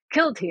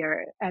killed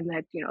here and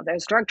that,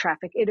 there's drug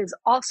traffic. It is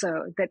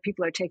also that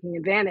people are taking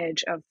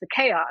advantage of the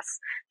chaos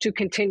to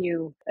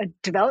continue a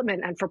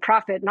development and for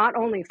profit, not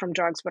only from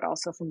drugs, but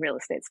also from real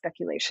estate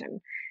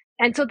speculation.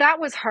 And so that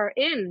was her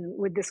in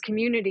with this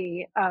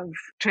community of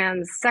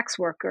trans sex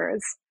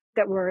workers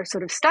that were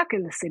sort of stuck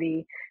in the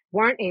city,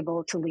 weren't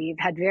able to leave,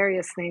 had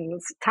various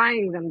things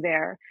tying them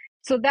there.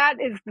 So that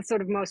is the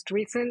sort of most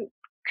recent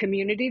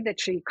community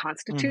that she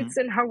constitutes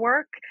in her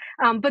work.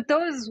 But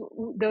those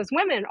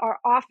women are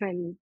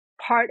often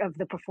part of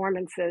the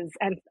performances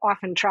and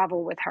often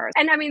travel with her.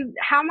 And I mean,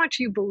 how much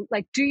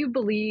do you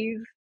believe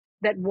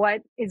that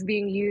what is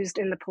being used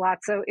in the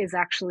palazzo is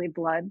actually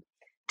blood?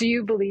 Do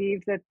you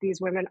believe that these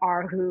women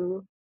are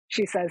who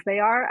she says they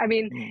are? I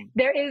mean,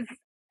 there is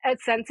a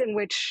sense in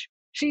which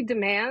she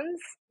demands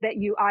that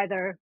you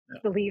either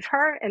believe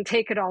her and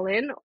take it all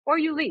in, or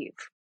you leave.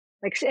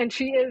 And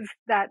she is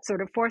that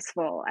sort of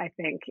forceful, I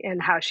think, in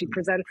how she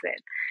presents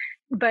it.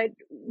 But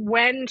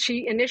when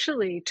she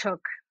initially took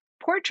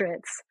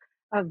portraits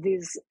of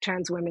these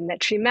trans women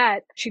that she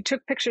met, she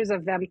took pictures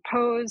of them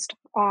posed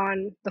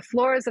on the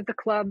floors of the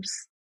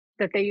clubs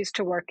that they used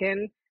to work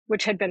in,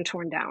 which had been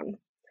torn down.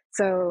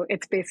 So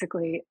it's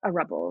basically a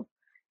rubble.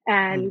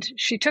 And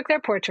she took their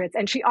portraits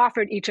and she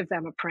offered each of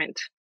them a print.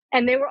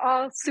 And they were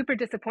all super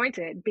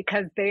disappointed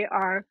because they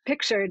are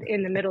pictured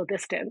in the middle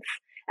distance.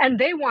 And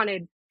they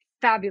wanted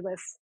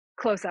fabulous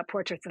close-up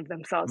portraits of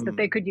themselves that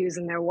they could use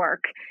in their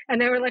work. And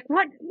they were like,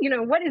 what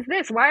is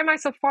this? Why am I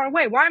so far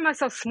away? Why am I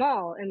so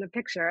small in the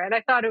picture? And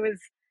I thought it was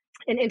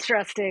an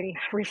interesting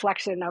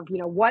reflection of,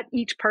 what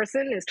each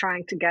person is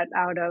trying to get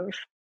out of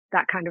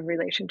that kind of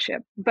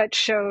relationship, but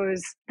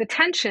shows the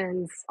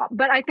tensions,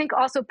 but I think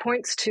also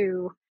points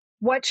to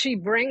what she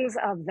brings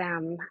of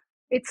them.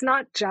 It's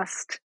not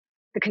just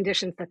the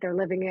conditions that they're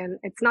living in.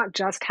 It's not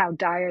just how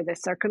dire their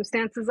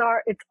circumstances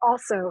are. It's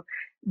also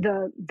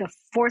the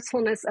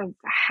forcefulness of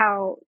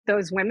how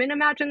those women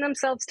imagine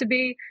themselves to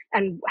be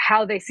and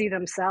how they see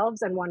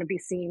themselves and want to be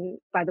seen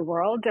by the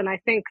world. And I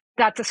think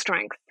that's a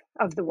strength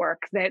of the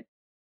work that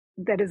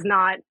is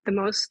not the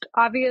most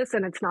obvious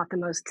and it's not the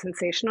most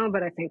sensational,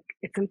 but I think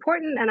it's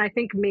important. And I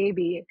think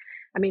maybe,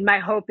 I mean, my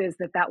hope is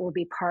that that will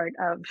be part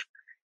of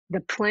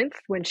the plinth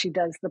when she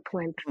does the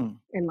plinth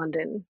in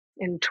London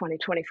in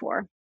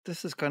 2024.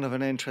 This is kind of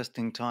an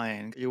interesting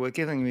tie-in. You were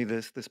giving me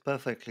this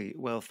perfectly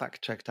well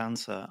fact-checked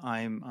answer.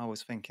 I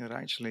was thinking that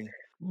actually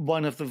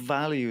one of the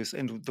values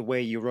in the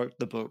way you wrote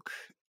the book,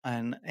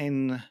 and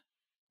in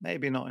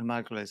maybe not in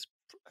Margolles'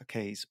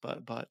 case, but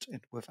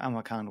with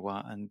Amar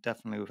Kanwar and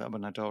definitely with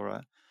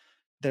Abounadorra,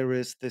 there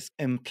is this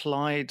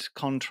implied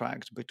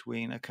contract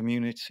between a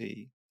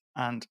community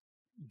and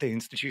the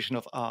institution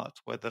of art,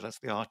 whether that's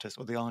the artist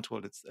or the art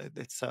world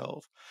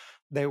itself,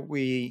 that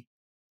we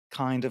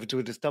kind of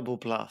do this double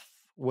bluff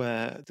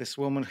where this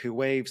woman who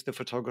waves the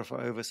photographer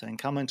over saying,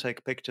 come and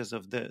take pictures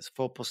of this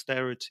for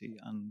posterity.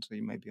 And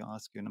maybe I'll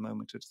ask you in a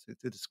moment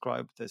to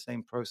describe the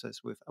same process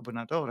with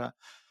Abounadorra.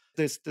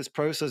 This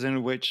process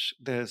in which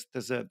there's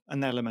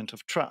an element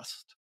of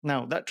trust.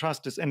 Now, that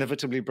trust is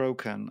inevitably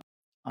broken.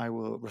 I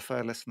will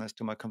refer listeners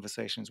to my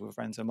conversations with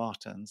Renzo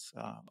Martins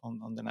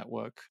on the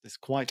network. This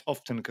quite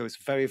often goes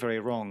very, very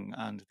wrong,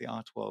 and the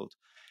art world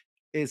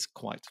is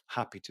quite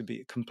happy to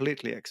be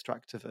completely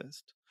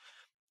extractivist.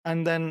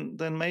 And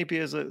then maybe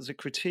as a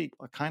critique,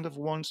 I kind of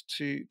want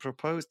to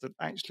propose that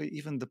actually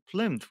even the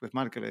plinth with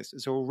Margolles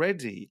is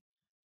already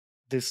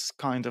this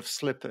kind of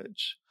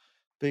slippage,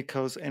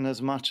 because in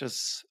as much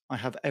as I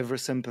have every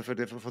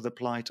sympathy for the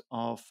plight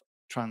of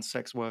trans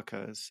sex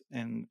workers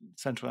in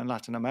Central and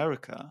Latin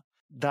America,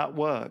 that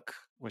work,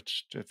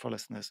 which for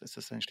listeners is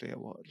essentially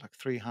like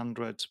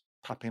 300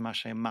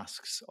 papier-mâché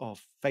masks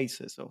of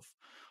faces of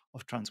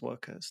trans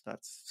workers.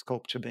 That's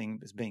sculpture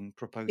is being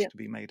proposed to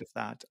be made of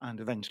that, and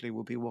eventually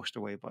will be washed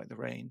away by the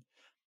rain.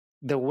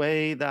 The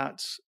way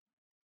that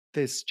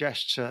this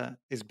gesture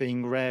is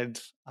being read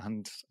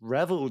and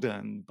reveled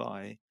in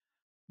by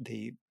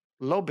the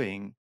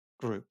lobbying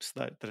groups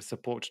that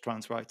support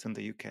trans rights in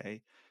the UK,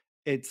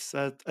 it's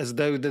as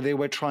though that they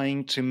were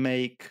trying to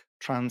make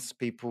trans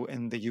people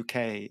in the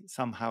UK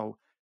somehow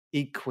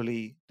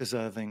equally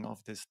deserving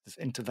of this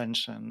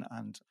intervention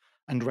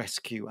and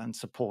rescue and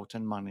support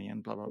and money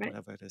and blah, blah, right.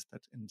 whatever it is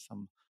that in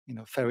some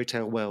fairy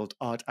tale world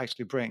art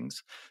actually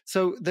brings.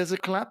 So there's a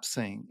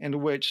collapsing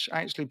in which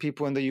actually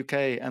people in the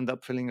UK end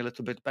up feeling a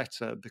little bit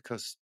better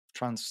because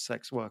trans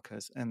sex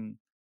workers in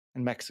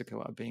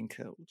Mexico are being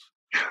killed.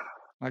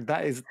 Like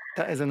that is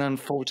an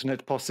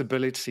unfortunate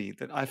possibility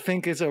that I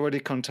think is already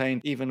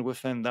contained even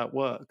within that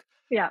work.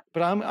 Yeah.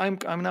 But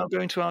I'm now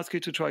going to ask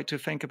you to try to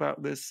think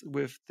about this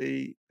with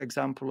the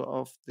example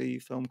of the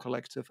film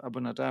collective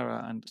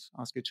Abounadorra and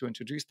ask you to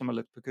introduce them a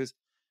little, because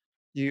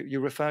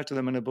you refer to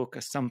them in a book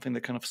as something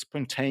that kind of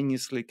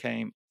spontaneously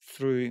came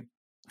through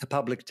a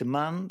public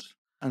demand,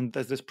 and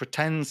there's this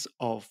pretense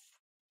of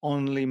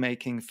only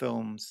making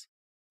films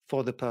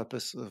for the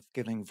purpose of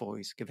giving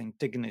voice, giving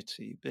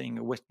dignity, being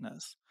a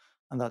witness.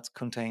 And that's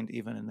contained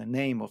even in the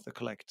name of the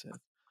collective.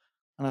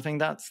 And I think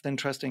that's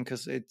interesting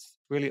because it's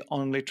really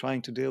only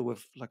trying to deal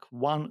with like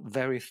one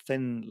very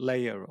thin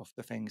layer of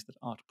the things that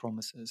art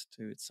promises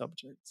to its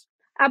subjects.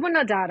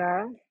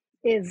 Abounadorra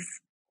is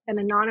an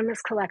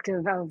anonymous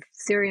collective of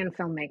Syrian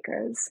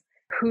filmmakers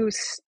who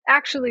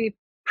actually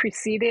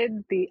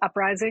preceded the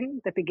uprising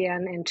that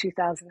began in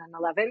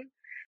 2011.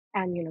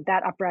 And,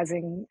 that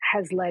uprising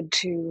has led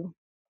to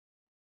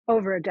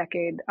over a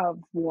decade of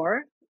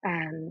war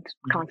and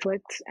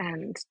conflict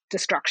and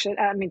destruction.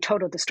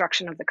 Total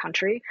destruction of the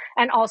country,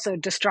 and also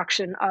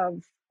destruction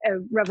of a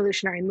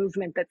revolutionary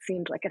movement that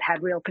seemed like it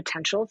had real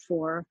potential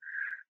for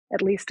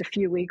at least a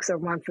few weeks or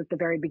months at the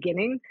very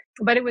beginning.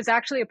 But it was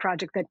actually a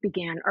project that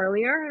began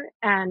earlier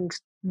and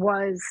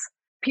was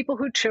people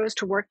who chose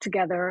to work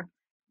together,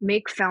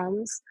 make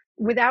films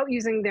without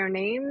using their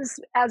names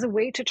as a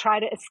way to try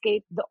to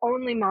escape the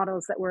only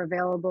models that were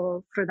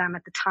available for them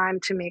at the time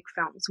to make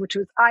films, which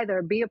was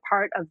either be a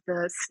part of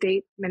the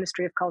state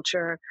Ministry of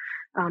Culture,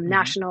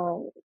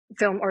 national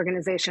film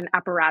organization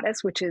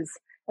apparatus, which is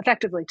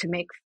effectively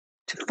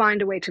to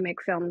find a way to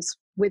make films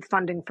with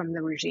funding from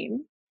the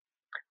regime,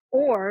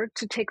 or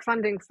to take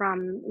funding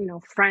from,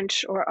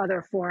 French or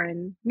other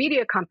foreign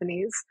media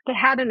companies that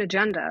had an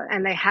agenda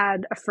and they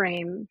had a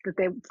frame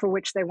for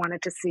which they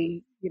wanted to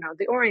see,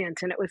 the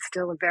Orient. And it was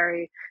still a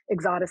very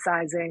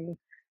exoticizing,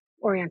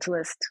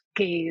 Orientalist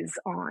gaze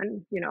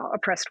on,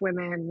 oppressed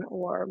women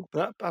or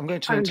But I'm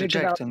going to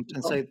interject underdeveloped and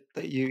people. say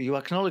that you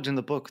acknowledge in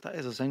the book that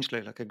is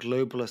essentially like a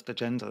globalist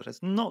agenda.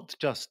 It's not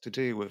just to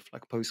do with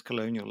like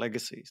post-colonial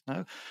legacies.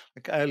 No,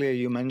 like earlier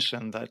you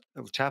mentioned that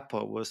El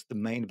Chapo was the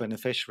main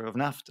beneficiary of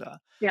NAFTA.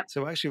 Yeah.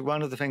 So actually,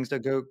 one of the things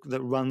that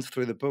runs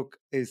through the book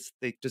is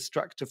the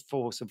destructive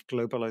force of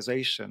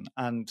globalization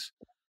and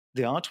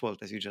the art world,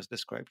 as you just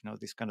described.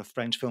 These kind of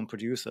French film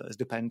producers,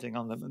 depending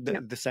on Yeah.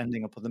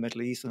 descending upon the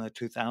Middle East in the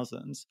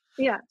 2000s,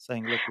 Yeah.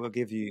 saying, "Look, we'll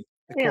give you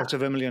Yeah.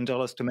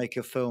 $250,000 to make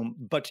your film,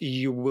 but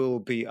you will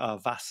be our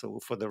vassal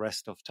for the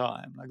rest of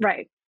time."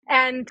 Right.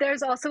 And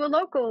there's also a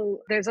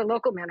local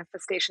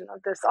manifestation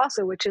of this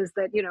also, which is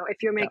that,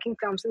 if you're making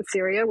films in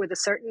Syria with a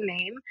certain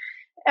name,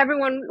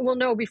 everyone will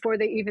know before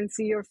they even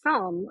see your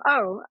film.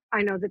 Oh,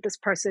 I know that this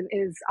person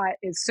is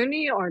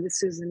Sunni, or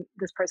this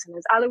person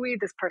is Alawi.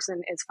 This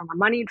person is from a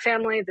moneyed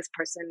family. This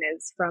person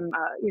is from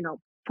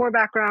poor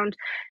background,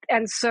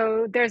 and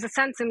so there's a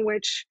sense in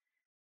which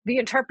the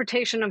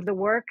interpretation of the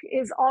work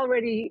is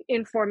already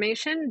in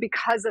formation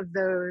because of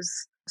those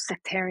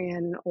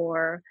sectarian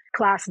or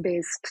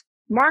class-based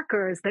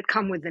markers that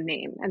come with the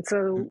name. And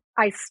so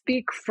I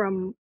speak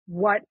from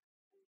what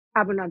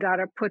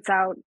Abounadorra puts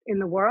out in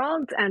the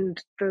world and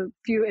the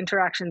few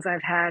interactions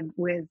I've had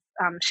with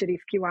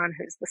Sharif Kiwan,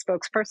 who's the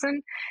spokesperson.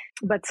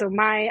 But so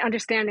my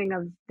understanding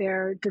of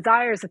their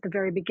desires at the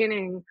very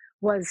beginning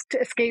was to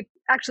escape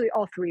actually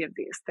all three of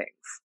these things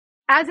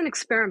as an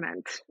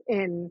experiment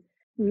in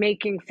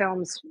making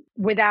films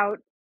without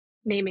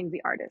naming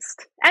the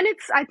artist. And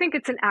I think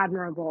it's an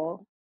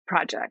admirable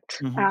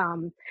project.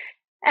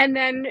 And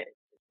then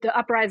the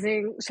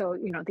uprising, so,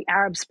 the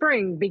Arab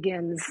Spring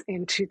begins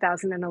in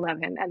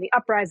 2011, and the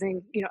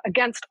uprising,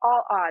 against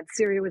all odds,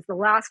 Syria was the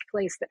last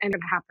place that ended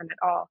to happen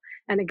at all,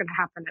 and it didn't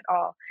happen at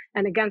all.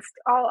 And against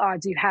all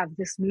odds, you have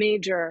this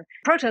major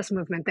protest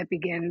movement that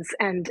begins,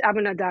 and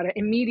Abounadorra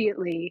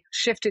immediately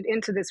shifted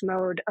into this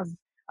mode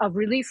of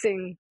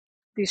releasing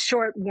these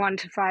short 1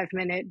 to 5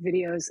 minute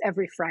videos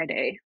every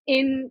Friday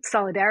in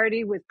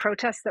solidarity with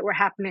protests that were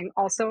happening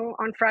also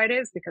on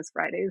Fridays, because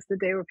Friday is the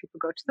day where people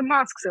go to the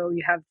mosque. So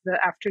you have the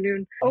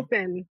afternoon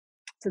open.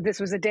 So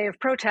this was a day of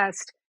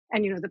protest.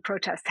 And, the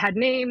protests had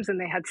names and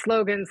they had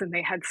slogans and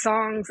they had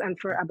songs. And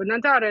for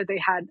Abounadorra, they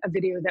had a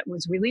video that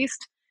was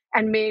released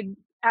and made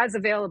as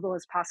available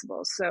as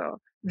possible. So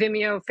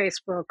Vimeo,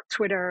 Facebook,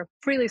 Twitter,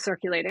 freely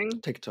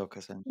circulating. TikTok,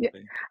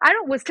 essentially.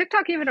 Was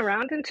TikTok even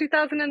around in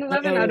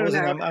 2011? No, I it don't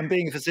wasn't. know. I'm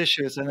being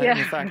facetious, and in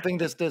fact, I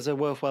think there's a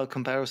worthwhile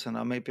comparison.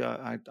 Maybe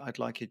I'd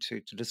like you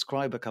to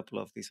describe a couple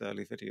of these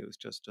early videos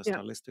just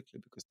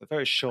stylistically, because they're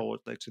very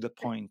short, they're to the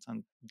point,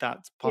 and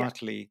that's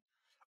partly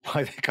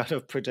why they kind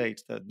of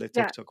predate the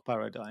TikTok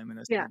paradigm in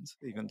a sense,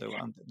 even though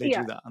they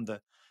do that under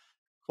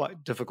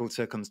quite difficult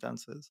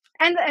circumstances.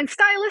 And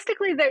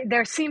stylistically,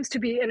 there seems to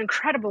be an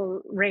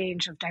incredible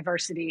range of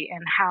diversity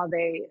in how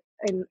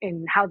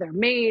they're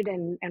made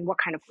and what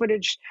kind of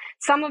footage.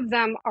 Some of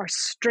them are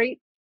straight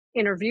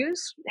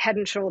interviews, head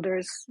and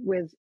shoulders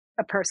with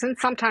a person.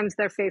 Sometimes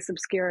their face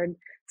obscured,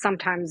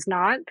 sometimes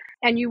not.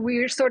 And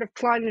we're sort of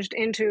plunged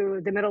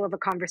into the middle of a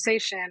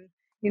conversation.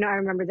 I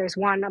remember there's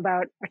one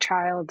about a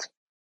child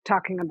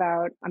talking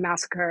about a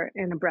massacre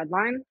in a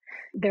breadline.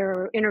 There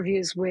are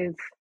interviews with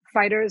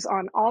fighters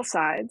on all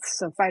sides,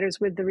 so fighters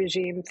with the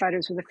regime,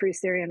 fighters with the Free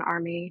Syrian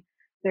Army.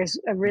 There's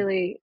a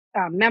really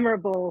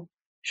memorable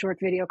short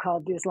video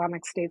called The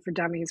Islamic State for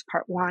Dummies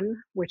Part 1,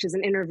 which is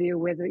an interview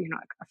with a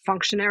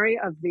functionary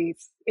of the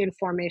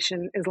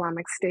in-formation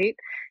Islamic State.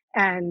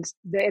 And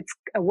it's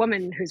a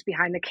woman who's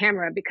behind the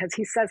camera because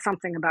he says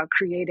something about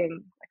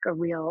creating like a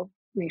real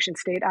nation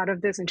state out of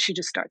this, and she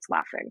just starts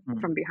laughing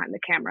from behind the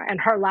camera. And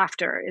her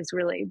laughter is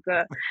really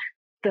the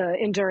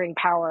enduring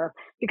power,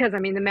 because the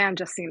man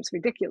just seems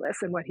ridiculous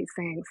and what he's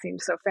saying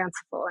seems so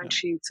fanciful, and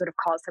she sort of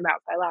calls him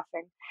out by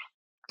laughing.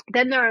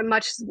 Then there are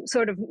much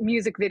sort of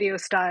music video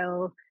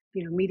style,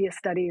 media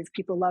studies,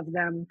 people love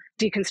them,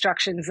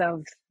 deconstructions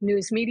of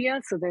news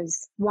media. So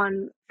there's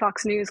one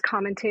Fox News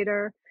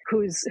commentator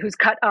who's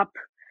cut up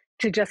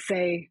to just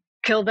say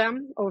kill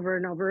them over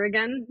and over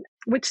again,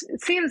 which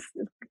seems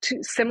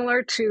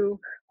similar to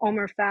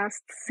Omar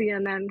Fast's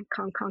CNN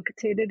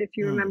Concocted, if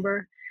you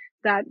remember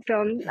that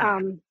film.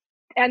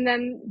 And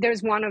then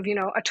there's one of,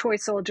 a toy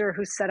soldier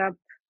who's set up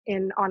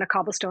on a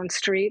cobblestone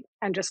street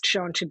and just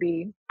shown to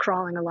be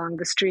crawling along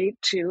the street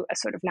to a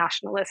sort of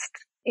nationalist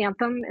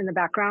anthem in the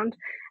background.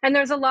 And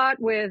there's a lot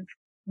with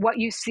what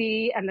you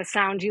see and the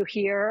sound you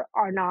hear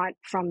are not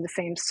from the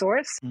same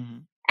source.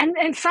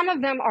 And some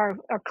of them are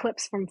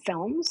clips from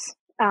films.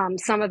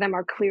 Some of them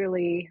are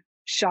clearly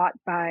shot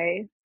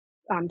by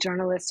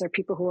journalists or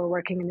people who are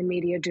working in the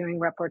media doing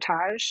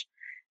reportage.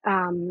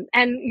 And,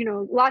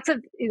 lots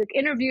of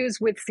interviews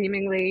with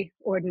seemingly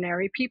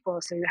ordinary people.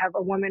 So you have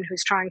a woman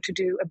who's trying to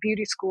do a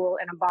beauty school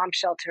in a bomb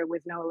shelter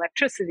with no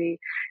electricity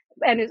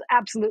and is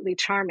absolutely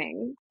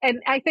charming.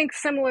 And I think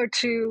similar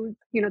to,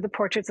 the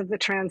portraits of the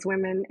trans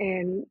women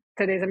in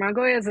Teresa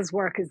Margolles'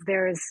 work is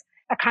there's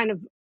a kind of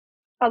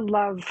a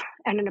love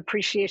and an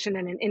appreciation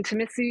and an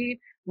intimacy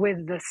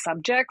with the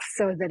subjects,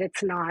 so that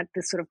it's not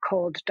this sort of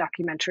cold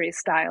documentary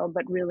style,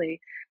 but really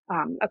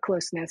a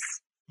closeness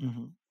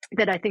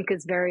that I think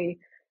is very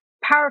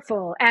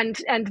powerful. And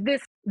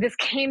this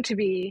came to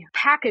be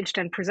packaged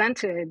and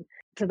presented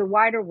to the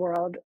wider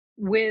world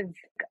with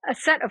a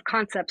set of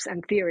concepts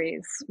and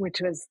theories,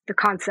 which was the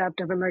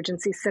concept of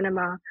emergency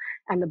cinema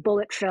and the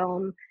bullet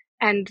film.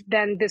 And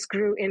then this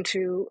grew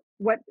into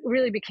what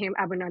really became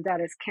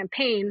Abounadorra's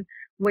campaign,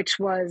 which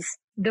was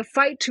the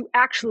fight to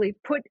actually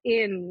put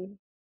in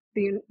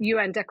the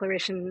UN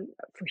Declaration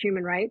for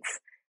Human Rights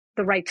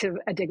the right to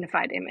a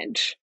dignified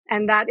image.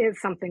 And that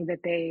is something that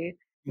they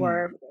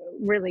were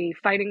really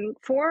fighting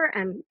for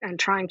and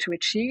trying to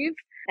achieve.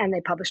 And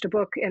they published a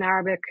book in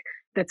Arabic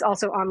that's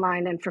also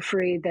online and for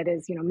free, that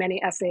is,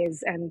 many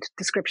essays and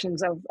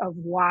descriptions of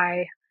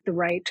why the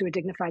right to a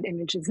dignified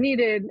image is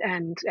needed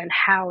and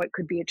how it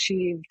could be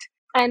achieved,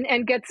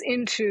 and gets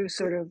into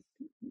sort of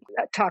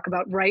talk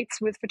about rights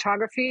with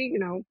photography,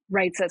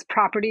 rights as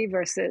property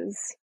versus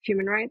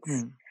human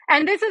rights.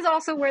 And this is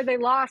also where they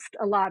lost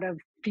a lot of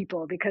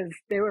people, because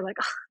they were like,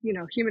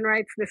 human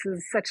rights, this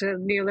is such a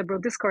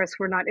neoliberal discourse,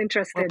 we're not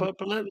interested. But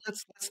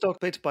let's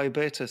talk bit by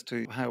bit as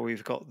to how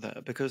we've got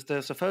there, because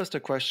there's first a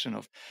question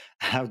of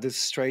how this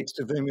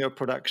straight-to-Vimeo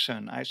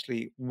production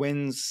actually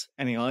wins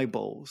any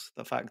eyeballs,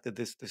 the fact that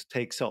this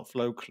takes off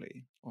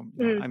locally.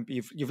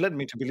 You've led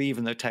me to believe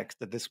in the text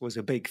that this was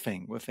a big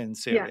thing within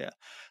Syria.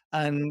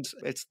 And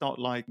it's not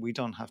like we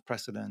don't have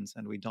precedents,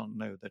 and we don't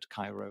know that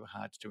Cairo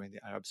had, during the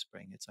Arab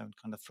Spring, its own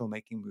kind of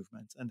filmmaking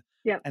movement.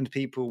 And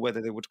people,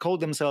 whether they would call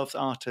themselves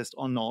artists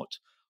or not,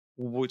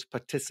 would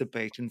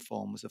participate in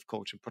forms of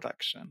culture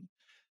production.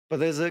 But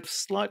there's a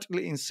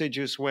slightly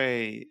insidious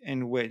way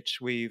in which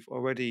we've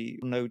already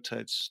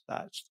noted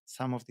that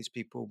some of these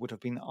people would have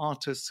been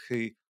artists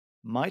who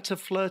might have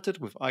flirted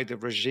with either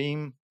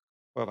regime,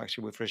 or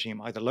actually with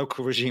regime, either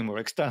local regime or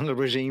external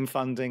regime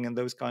funding and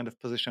those kind of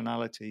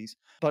positionalities,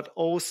 but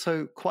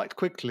also quite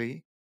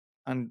quickly,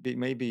 and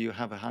maybe you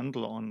have a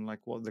handle on like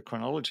what the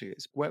chronology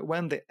is,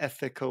 when the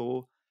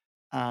ethical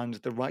and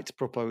the rights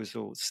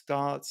proposal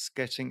starts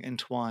getting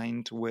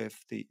entwined with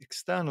the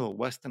external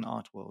Western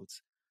art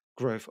world's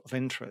growth of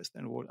interest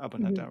in what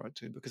Abounadorra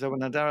do, because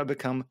Abounadorra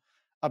become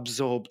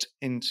absorbed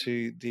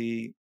into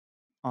the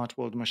art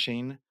world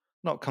machine,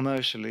 not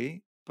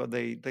commercially, but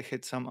they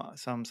hit some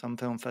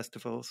film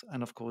festivals,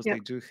 and of course they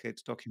do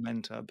hit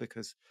Documenta,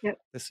 because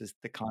this is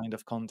the kind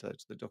of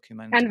content the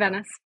Documenta. And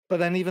Venice. But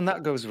then even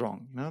that goes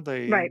wrong.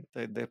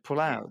 They pull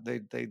out. They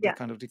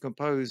kind of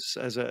decompose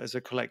as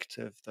a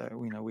collective.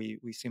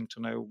 We seem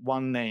to know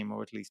one name,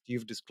 or at least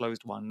you've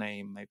disclosed one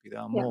name. Maybe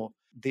there are more.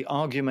 The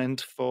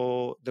argument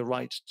for the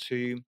right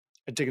to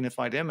a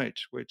dignified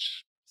image,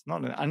 which is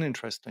not an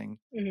uninteresting,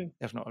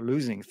 if not a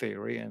losing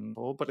theory,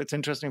 but it's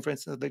interesting, for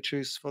instance, that they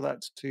choose for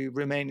that to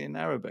remain in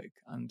Arabic.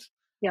 And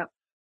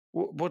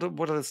what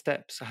are the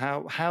steps?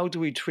 How do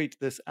we treat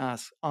this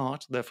as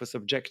art, therefore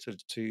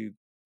subjected to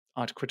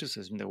art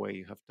criticism the way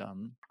you have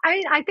done?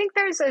 I think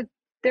there's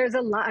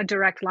a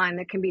direct line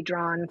that can be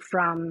drawn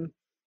from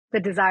the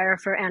desire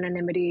for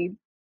anonymity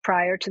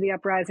prior to the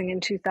uprising in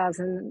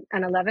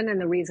 2011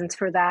 and the reasons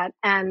for that,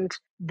 and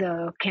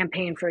the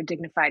campaign for a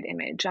dignified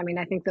image. I mean,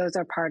 I think those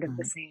are part of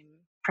the same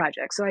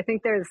project. So I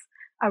think there's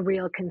a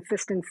real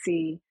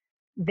consistency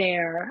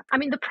there. I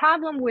mean, the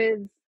problem with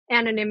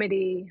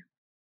anonymity,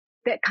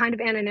 that kind of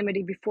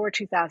anonymity before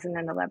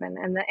 2011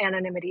 and the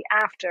anonymity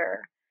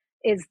after,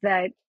 is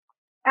that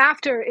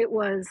after it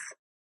was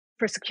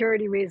for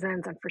security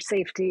reasons and for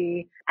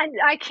safety. And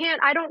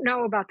I don't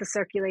know about the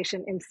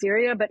circulation in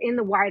Syria, but in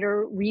the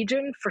wider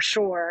region, for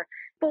sure.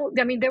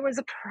 There was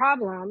a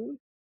problem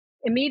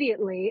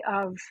immediately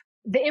of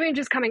the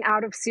images coming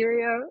out of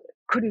Syria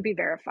couldn't be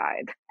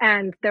verified.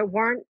 And there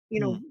weren't,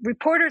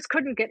 reporters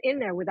couldn't get in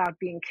there without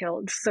being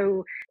killed.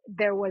 So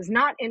there was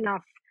not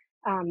enough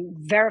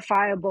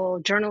verifiable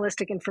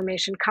journalistic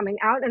information coming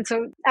out. And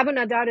so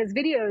Abounadorra's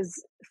videos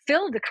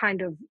filled a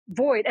kind of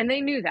void, and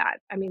they knew that.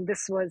 I mean,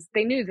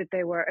 they knew that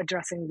they were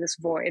addressing this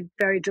void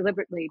very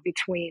deliberately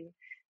between,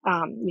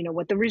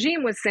 what the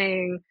regime was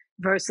saying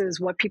versus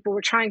what people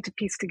were trying to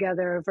piece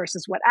together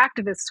versus what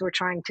activists were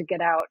trying to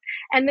get out.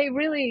 And they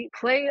really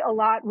play a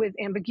lot with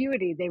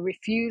ambiguity. They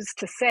refuse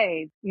to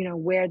say,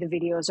 where the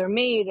videos are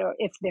made, or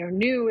if they're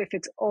new, if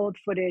it's old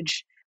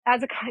footage,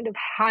 as a kind of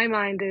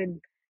high-minded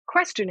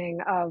questioning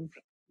of,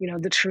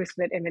 the truth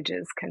that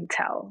images can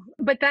tell.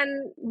 But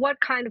then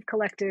what kind of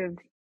collective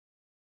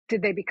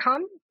did they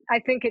become? I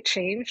think it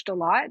changed a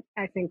lot.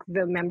 I think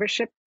the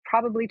membership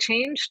probably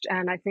changed,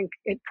 and I think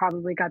it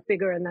probably got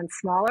bigger and then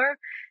smaller.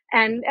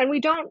 And we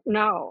don't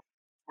know.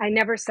 I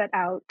never set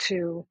out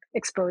to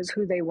expose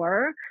who they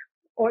were,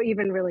 or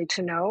even really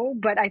to know,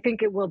 but I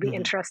think it will be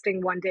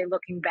interesting one day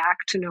looking back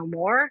to know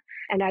more.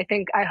 And I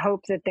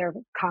hope that there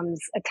comes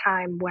a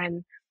time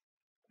when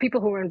people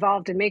who were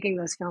involved in making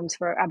those films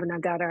for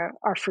Abounadorra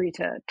are free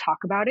to talk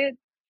about it.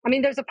 I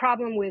mean, there's a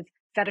problem with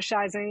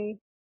fetishizing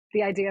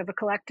the idea of a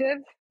collective.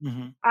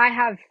 I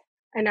have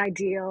an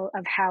ideal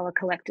of how a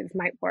collective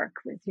might work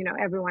with,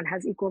 everyone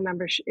has equal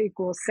membership,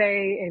 equal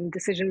say in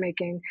decision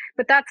making.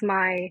 But that's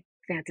my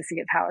fantasy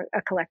of how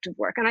a collective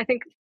work. And I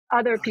think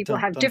other people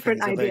have don't think different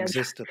it's ever ideas.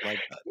 existed like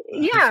that.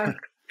 Yeah.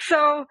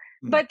 So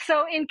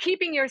in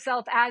keeping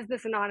yourself as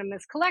this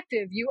anonymous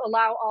collective, you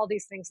allow all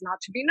these things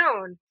not to be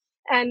known.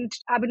 And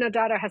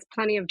Abounadorra has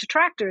plenty of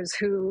detractors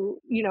who,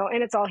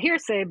 and it's all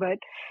hearsay, but,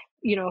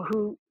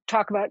 who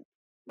talk about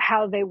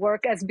how they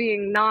work as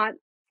being not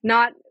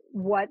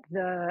what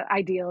the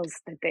ideals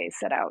that they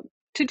set out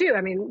to do.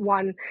 I mean,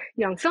 one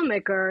young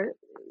filmmaker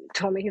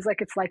told me, he's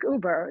like, it's like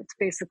Uber. It's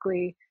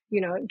basically,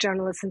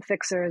 journalists and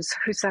fixers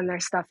who send their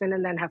stuff in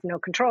and then have no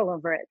control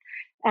over it.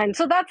 And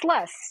so that's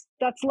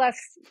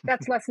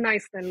less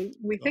nice than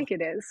we think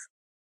it is.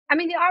 I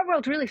mean, the art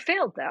world really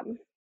failed them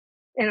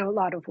in a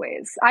lot of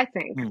ways, I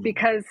think,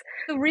 because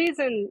the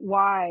reason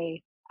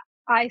why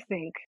I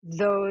think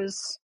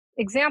those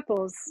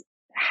examples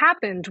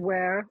happened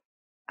where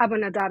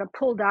Abounadorra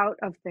pulled out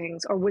of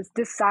things or was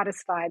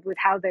dissatisfied with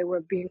how they were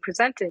being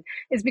presented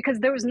is because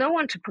there was no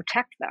one to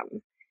protect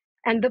them.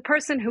 And the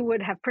person who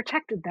would have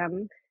protected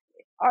them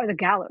are the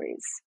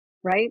galleries,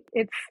 right?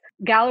 It's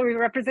gallery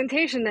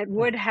representation that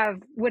would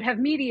have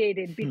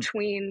mediated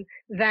between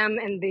them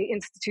and the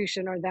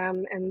institution, or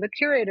them and the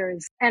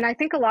curators. And I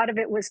think a lot of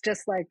it was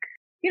just like,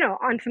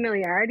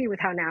 unfamiliarity with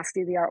how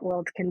nasty the art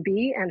world can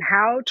be and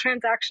how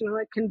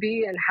transactional it can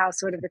be and how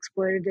sort of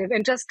exploitative,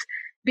 and just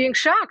being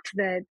shocked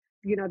that,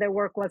 their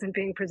work wasn't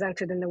being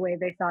presented in the way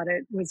they thought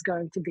it was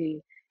going to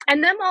be.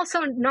 And them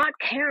also not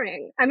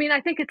caring. I mean,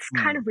 I think it's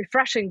kind of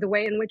refreshing the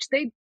way in which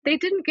they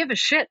didn't give a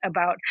shit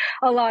about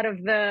a lot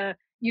of the,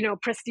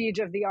 prestige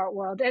of the art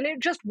world. And it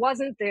just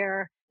wasn't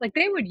there. Like,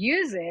 they would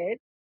use it,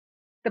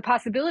 the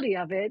possibility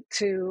of it,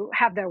 to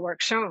have their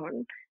work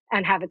shown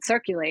and have it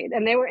circulate.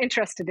 And they were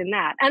interested in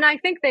that. And I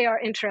think they are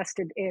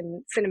interested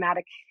in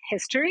cinematic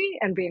history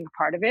and being a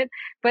part of it,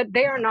 but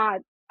they are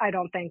not, I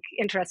don't think,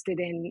 interested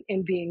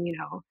in being,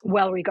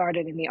 well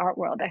regarded in the art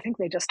world. I think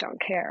they just don't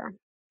care.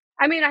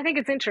 I mean, I think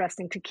it's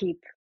interesting to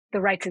keep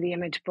the right to the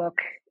image book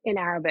in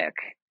Arabic.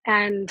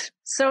 And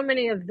so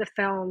many of the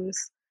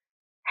films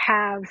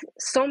have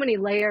so many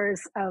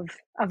layers of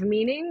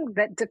meaning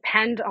that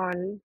depend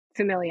on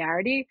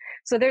familiarity.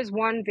 So there's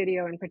one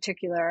video in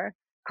particular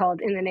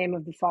called In the Name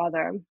of the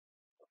Father,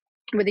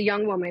 with a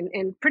young woman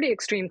in pretty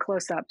extreme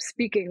close-up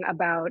speaking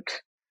about,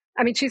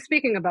 she's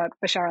speaking about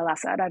Bashar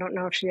al-Assad. I don't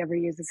know if she ever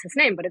uses his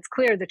name, but it's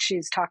clear that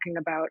she's talking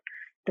about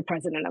the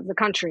president of the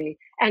country.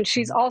 And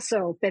she's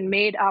also been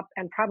made up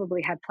and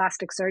probably had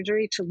plastic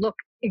surgery to look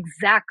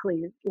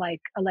exactly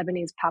like a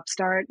Lebanese pop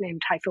star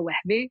named Haifa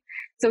Wehbi.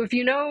 So if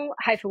you know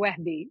Haifa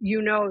Wehbi,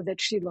 you know that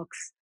she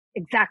looks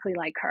exactly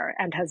like her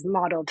and has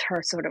modeled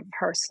her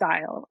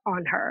style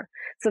on her.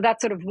 So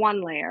that's sort of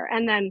one layer.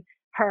 And then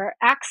her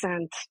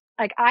accent,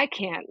 like, I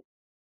can't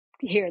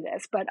hear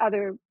this, but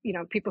other,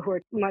 people who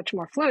are much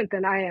more fluent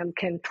than I am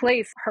can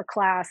place her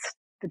class,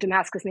 the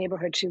Damascus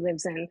neighborhood she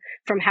lives in,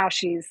 from how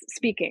she's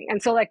speaking.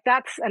 And so, like,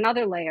 that's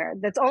another layer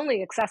that's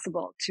only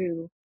accessible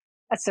to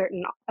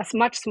a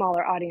much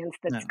smaller audience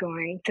that's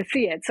going to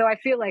see it. So I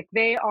feel like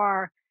they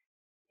are,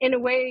 in a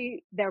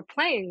way, they're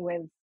playing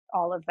with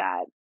all of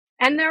that.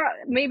 And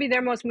maybe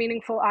their most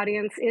meaningful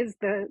audience is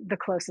the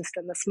closest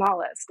and the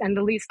smallest and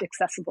the least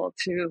accessible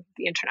to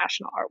the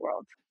international art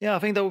world. Yeah, I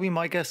think that would be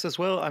my guess as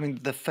well. I mean,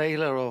 the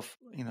failure of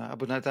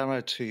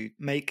Abounadorra to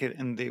make it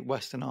in the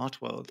Western art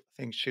world,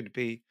 I think, should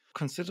be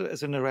considered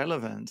as an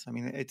irrelevance. I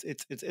mean,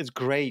 it's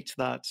great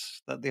that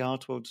the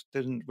art world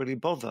didn't really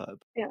bother.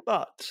 Yeah.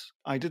 But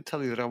I did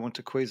tell you that I want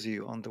to quiz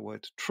you on the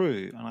word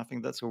true, and I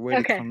think that's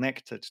already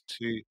connected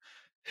to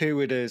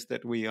who it is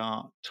that we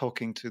are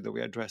talking to, that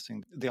we are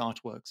addressing the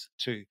artworks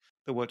to.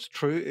 The word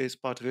true is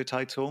part of your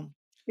title.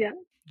 Yeah.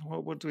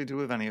 What do we do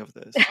with any of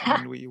this?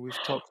 I mean,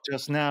 we've talked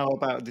just now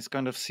about this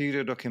kind of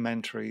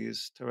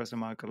pseudo-documentaries. Teresa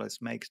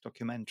Margolles makes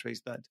documentaries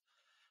that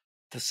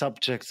the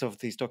subjects of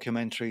these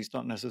documentaries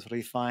don't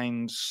necessarily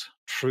find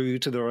true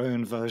to their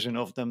own version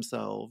of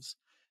themselves.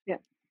 Yeah.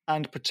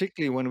 And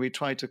particularly when we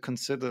try to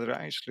consider that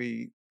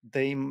actually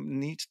they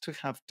need to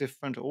have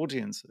different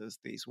audiences,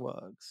 these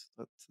works.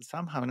 That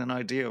somehow in an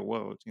ideal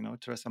world,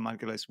 Teresa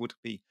Margolles would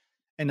be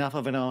enough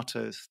of an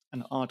artist,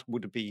 and art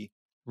would be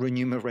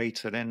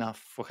remunerated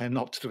enough for her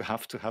not to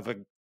have a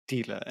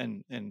dealer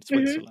in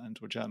Switzerland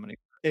or Germany.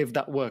 If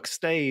that work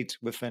stayed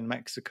within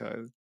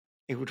Mexico,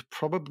 it would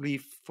probably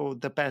for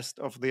the best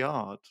of the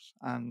art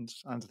and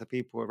the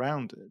people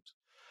around it.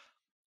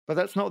 But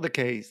that's not the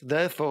case.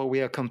 Therefore, we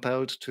are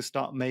compelled to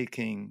start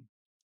making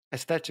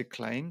aesthetic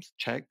claims.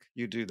 Check,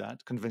 you do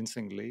that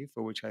convincingly,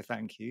 for which I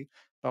thank you.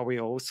 But we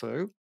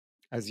also,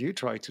 as you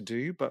try to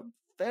do, but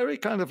very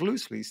kind of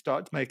loosely,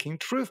 start making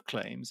truth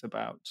claims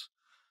about,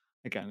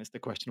 again, it's the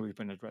question we've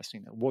been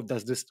addressing now.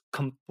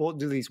 What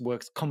do these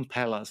works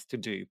compel us to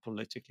do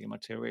politically,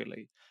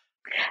 materially?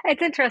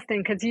 It's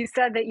interesting because you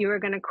said that you were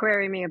going to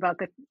query me about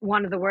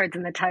one of the words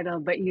in the title,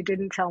 but you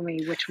didn't tell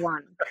me which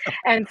one.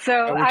 And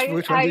so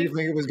which one do you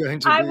think it was going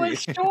to be? I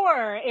was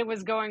sure it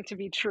was going to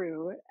be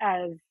true,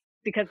 as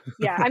because,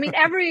 yeah, I mean,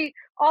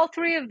 all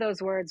three of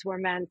those words were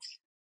meant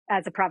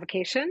as a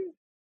provocation.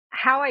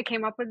 How I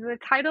came up with the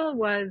title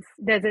was,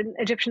 there's an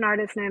Egyptian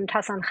artist named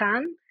Hassan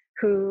Khan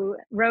who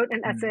wrote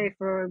an essay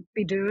for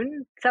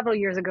Bidoon several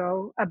years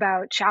ago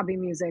about Shabi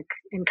music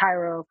in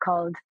Cairo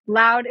called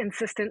Loud,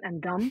 Insistent,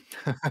 and Dumb,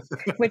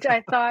 which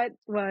I thought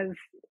was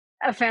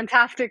a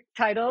fantastic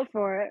title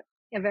for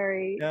a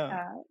very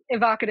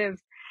evocative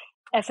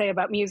essay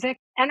about music.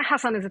 And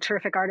Hassan is a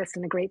terrific artist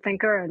and a great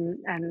thinker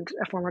and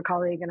a former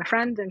colleague and a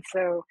friend. And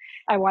so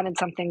I wanted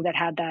something that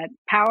had that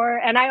power.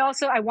 And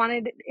I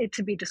wanted it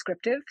to be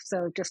descriptive.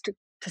 So just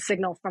to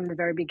signal from the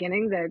very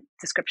beginning that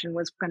description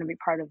was going to be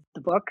part of the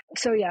book.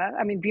 So yeah,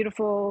 I mean,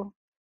 beautiful,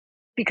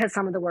 because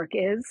some of the work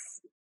is,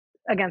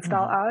 against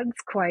all odds,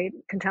 quite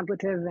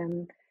contemplative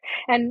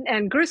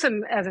and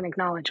gruesome as an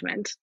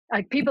acknowledgement.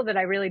 Like people that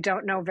I really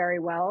don't know very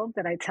well,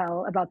 that I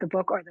tell about the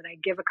book or that I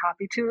give a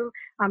copy to,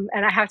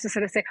 and I have to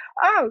sort of say,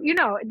 oh,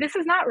 this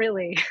is not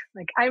really,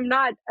 like, I'm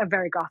not a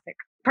very Gothic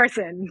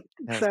person,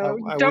 yes, so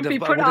don't be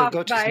put off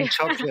by...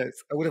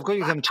 chocolates. I would have got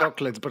you some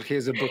chocolates, but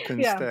here's a book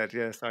instead.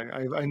 Yes, I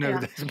know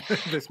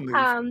this move.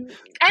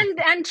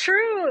 And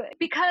true,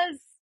 because,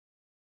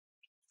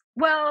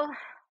 well,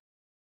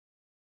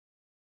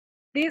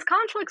 these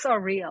conflicts are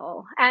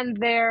real, and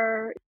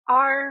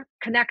our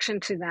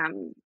connection to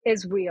them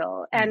is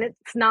real. And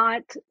it's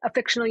not a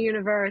fictional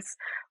universe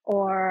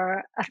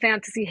or a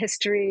fantasy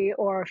history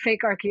or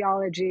fake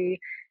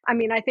archaeology. I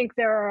mean, I think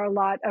there are a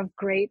lot of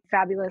great,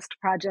 fabulous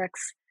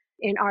projects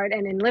in art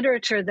and in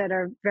literature that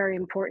are very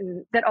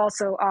important, that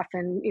also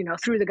often,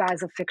 through the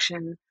guise of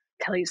fiction,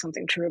 tell you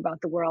something true about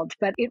the world.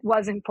 But it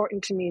was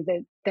important to me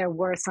that there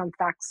were some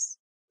facts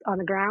on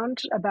the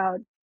ground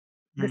about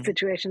the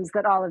situations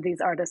that all of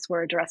these artists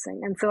were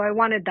addressing. And so I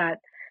wanted that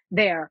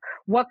there.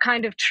 What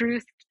kind of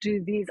truth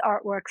do these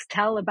artworks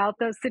tell about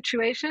those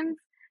situations?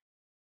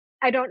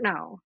 I don't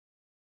know.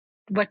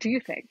 What do you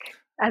think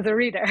as a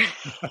reader?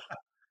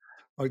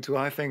 What do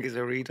I think as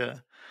a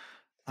reader?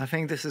 I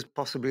think this is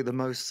possibly the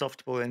most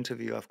softball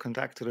interview I've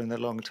conducted in a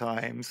long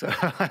time. So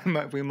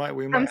we might.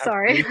 I'm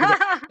sorry.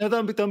 No,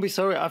 don't be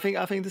sorry. I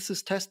think this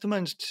is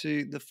testament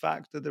to the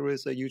fact that there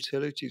is a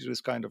utility to this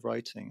kind of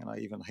writing, and I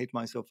even hate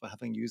myself for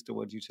having used the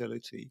word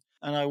utility.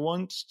 And I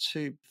want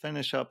to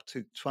finish up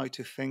to try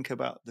to think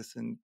about this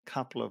in a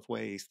couple of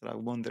ways that I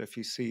wonder if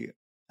you see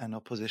an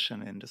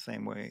opposition in the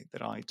same way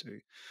that I do.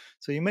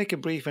 So you make a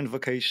brief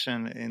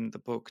invocation in the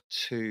book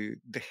to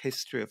the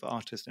history of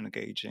artists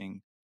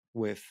engaging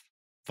with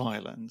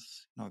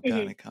violence.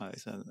 Guernica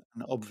is an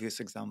obvious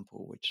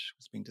example, which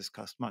has been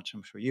discussed much.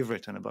 I'm sure you've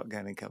written about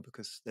Guernica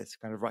because that's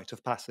kind of rite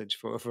of passage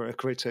for a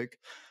critic.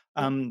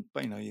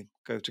 But you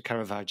go to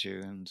Caravaggio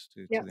and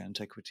to the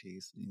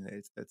antiquities.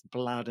 It's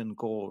blood and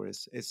gore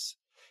is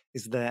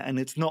there, and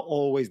it's not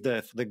always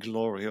there for the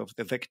glory of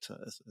the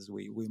victors, as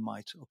we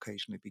might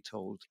occasionally be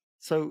told.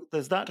 So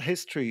there's that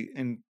history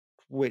in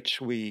which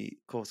we,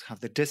 of course, have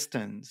the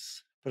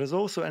distance. But there's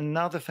also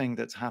another thing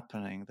that's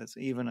happening that's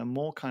even a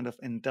more kind of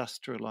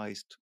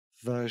industrialized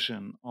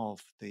version of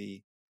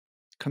the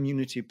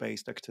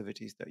community-based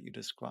activities that you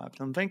described.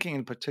 I'm thinking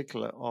in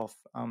particular of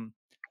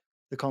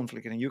the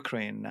conflict in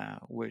Ukraine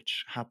now,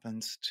 which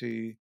happens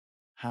to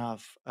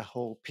have a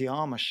whole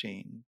PR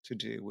machine to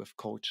do with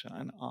culture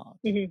and art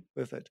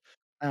with it.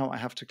 Now I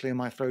have to clear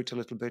my throat a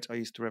little bit. I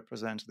used to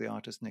represent the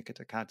artist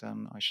Nikita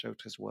Kadam. I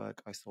showed his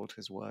work. I thought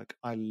his work.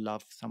 I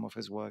love some of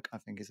his work. I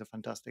think he's a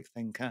fantastic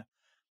thinker.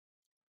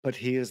 But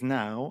he is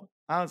now,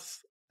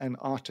 as an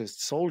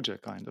artist soldier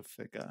kind of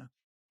figure,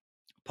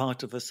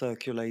 part of a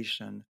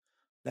circulation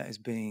that is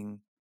being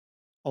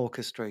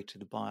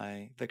orchestrated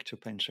by Viktor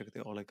Pinchuk,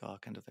 the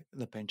oligarch, and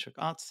the Pinchuk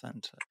Arts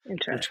Center,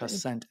 which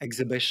has sent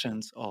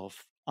exhibitions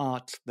of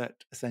art that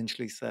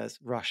essentially says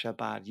Russia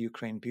bad,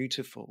 Ukraine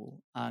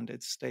beautiful. And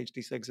it staged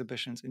these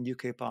exhibitions in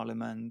UK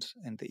Parliament,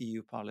 in the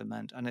EU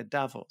Parliament, and at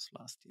Davos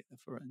last year,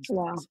 for instance.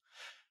 Wow.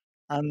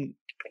 And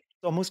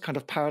almost kind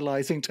of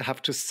paralyzing to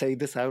have to say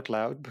this out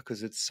loud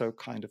because it's so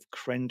kind of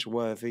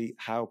cringe-worthy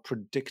how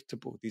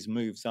predictable these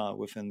moves are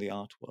within the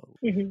art world.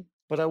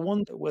 But I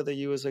wonder whether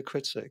you, as a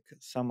critic,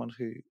 someone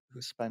who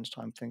spends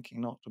time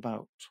thinking not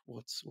about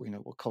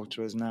what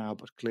culture is now,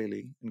 but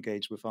clearly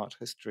engaged with art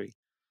history,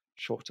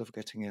 short of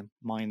getting a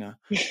minor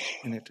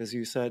in it, as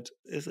you said,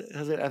 has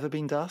it ever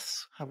been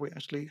thus?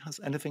 Has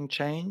anything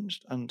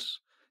changed? And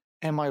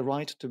am I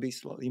right to be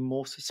slightly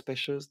more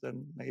suspicious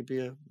than maybe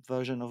a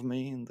version of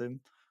me in the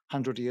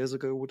 100 years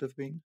ago would have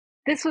been?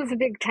 This was a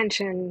big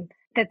tension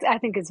that I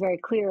think is very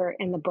clear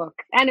in the book.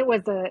 And it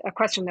was a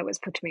question that was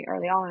put to me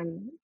early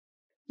on.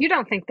 You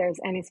don't think there's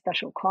any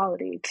special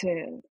quality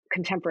to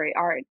contemporary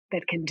art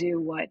that can do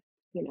what,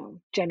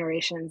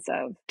 generations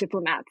of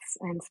diplomats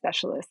and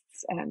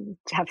specialists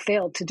have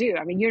failed to do?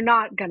 I mean, you're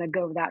not going to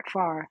go that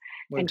far.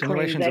 Well, and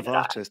generations of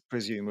artists,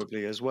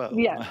 presumably, as well.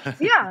 Yeah.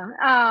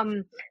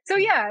 So,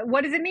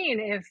 what does it mean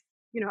if,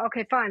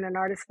 okay, fine, an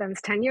artist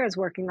spends 10 years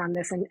working on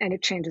this and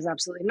it changes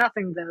absolutely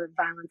nothing. The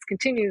violence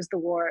continues, the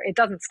war, it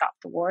doesn't stop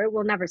the war. It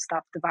will never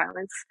stop the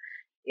violence.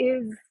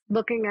 Is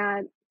looking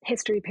at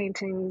history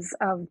paintings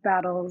of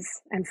battles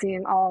and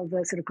seeing all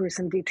the sort of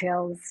gruesome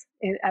details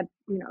at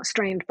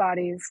strained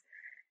bodies.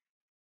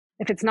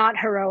 If it's not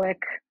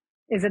heroic,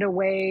 is it a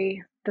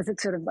way, does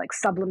it sort of like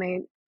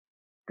sublimate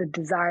the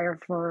desire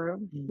for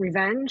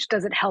revenge?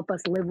 Does it help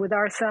us live with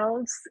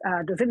ourselves?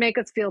 Does it make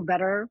us feel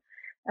better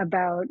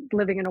about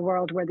living in a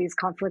world where these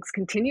conflicts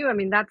continue? I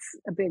mean, that's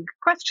a big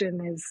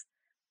question, is,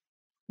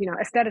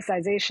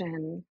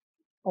 aestheticization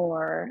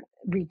or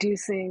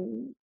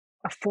reducing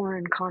a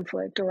foreign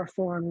conflict or a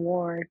foreign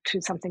war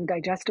to something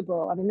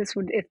digestible. I mean,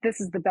 if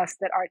this is the best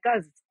that art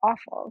does, it's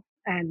awful.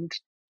 And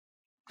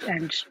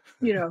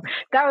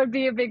that would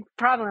be a big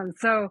problem.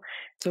 So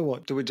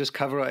what, do we just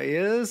cover our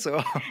ears?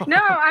 Or? No,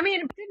 I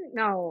mean, I didn't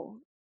know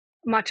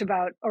much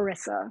about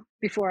Orissa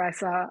before I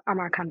saw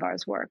Amar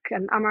Kanwar's work.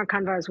 And Amar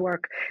Kanwar's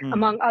work,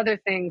 among other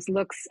things,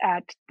 looks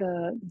at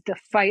the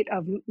fight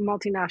of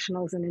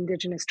multinationals and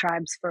indigenous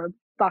tribes for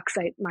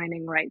bauxite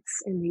mining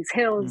rights in these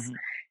hills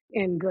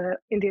in the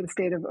Indian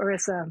state of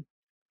Orissa.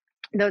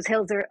 Those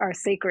hills are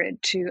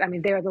sacred to, I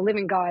mean, they are the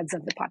living gods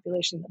of the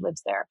population that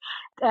lives there.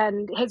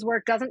 And his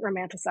work doesn't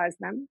romanticize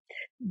them,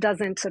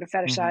 doesn't sort of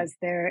fetishize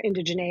their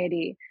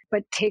indigeneity,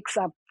 but takes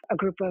up a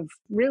group of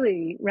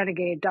really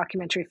renegade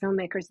documentary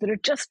filmmakers that are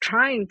just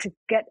trying to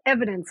get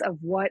evidence of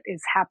what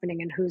is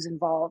happening and who's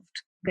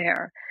involved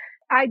there.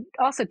 I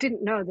also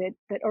didn't know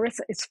that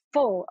Orissa is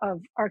full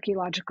of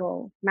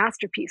archaeological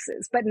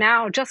masterpieces. But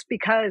now, just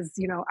because,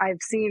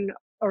 I've seen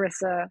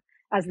Orissa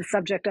as the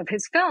subject of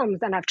his films,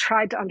 and I've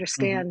tried to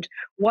understand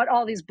what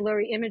all these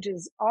blurry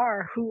images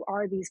are, who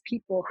are these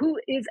people, who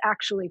is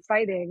actually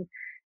fighting,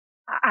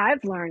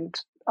 I've learned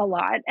a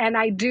lot. And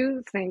I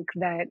do think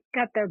that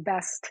at their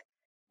best,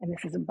 and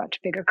this is a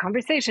much bigger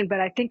conversation, but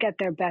I think at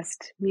their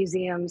best,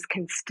 museums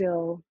can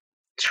still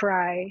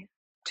try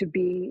to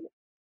be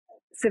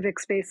civic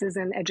spaces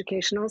and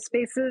educational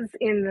spaces,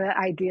 in the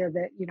idea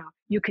that,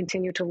 you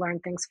continue to learn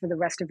things for the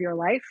rest of your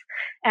life.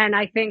 And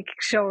I think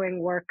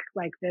showing work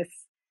like this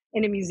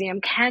in a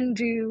museum can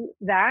do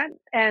that.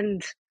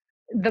 And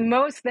the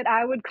most that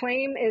I would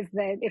claim is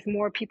that if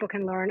more people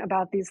can learn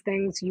about these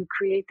things, you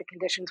create the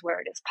conditions where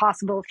it is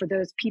possible for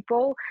those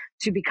people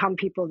to become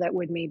people that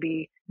would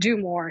maybe do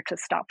more to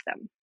stop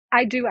them.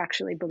 I do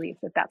actually believe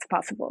that that's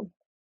possible.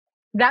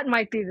 That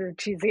might be the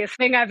cheesiest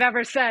thing I've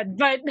ever said,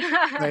 but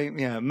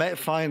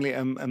finally,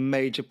 a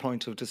major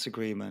point of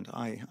disagreement.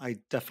 I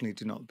definitely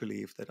do not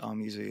believe that our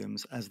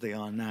museums, as they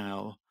are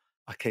now,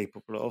 are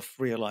capable of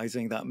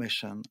realizing that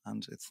mission.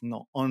 And it's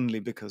not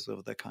only because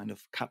of the kind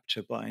of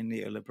capture by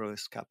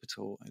neoliberalist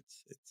capital.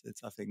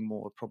 It's I think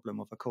more a problem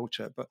of a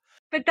culture.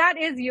 But that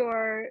is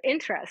your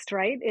interest,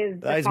 right?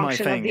 That is my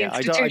thing. Yeah,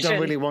 I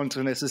don't really want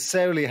to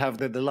necessarily have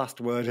the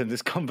last word in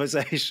this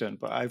conversation,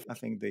 but I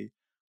think the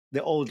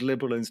old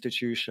liberal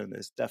institution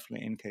is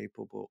definitely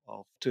incapable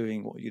of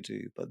doing what you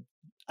do. But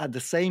at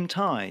the same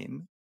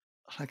time,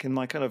 like in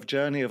my kind of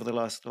journey over the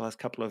last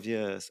couple of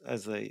years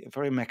as a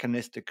very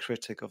mechanistic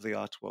critic of the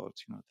art world,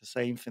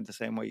 the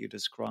same way you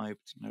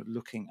described,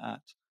 looking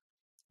at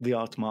the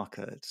art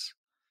markets.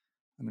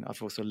 I mean,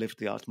 I've also lived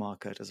the art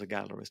market as a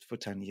gallerist for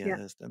 10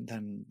 years. And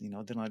then,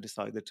 then I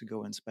decided to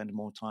go and spend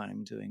more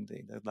time doing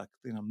the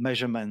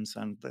measurements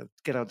and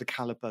get out the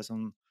calipers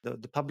on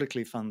the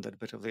publicly funded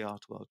bit of the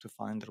art world to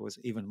find that it was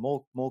even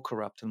more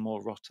corrupt and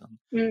more rotten.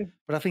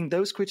 But I think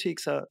those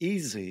critiques are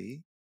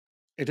easy.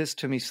 It is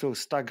to me so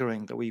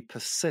staggering that we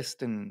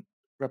persist in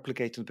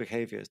replicated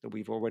behaviors that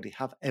we've already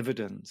have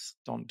evidence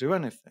don't do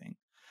anything.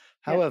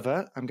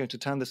 However, I'm going to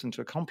turn this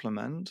into a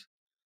compliment.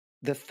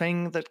 The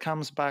thing that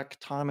comes back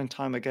time and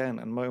time again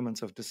in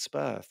moments of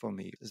despair for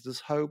me is this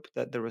hope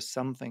that there is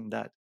something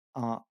that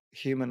our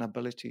human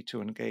ability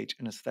to engage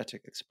in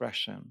aesthetic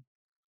expression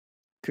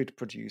could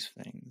produce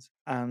things.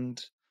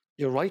 And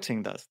your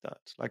writing does that.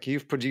 Like,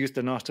 you've produced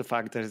an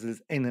artifact that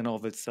is in and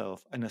of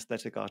itself an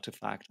aesthetic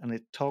artifact, and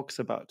it talks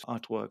about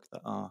artwork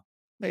that are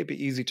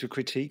maybe easy to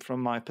critique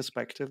from my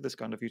perspective, this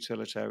kind of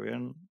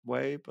utilitarian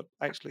way, but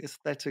actually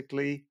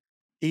aesthetically,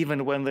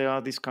 even when they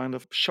are these kind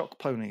of shock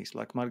ponies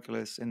like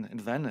Margolles in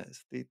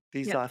Venice,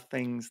 these are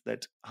things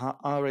that are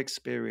our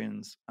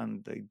experience,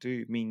 and they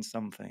do mean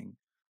something.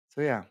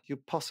 So yeah, you're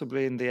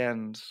possibly in the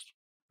end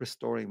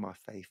restoring my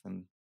faith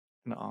in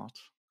art.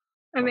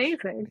 Amazing.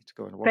 Gosh, I need to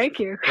go and Thank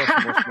you.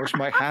 wash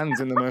my hands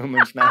in the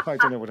moment now. I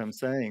don't know what I'm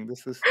saying.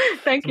 This is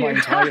my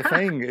entire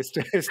thing is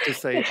to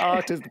say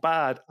art is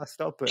bad. I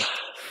stop it.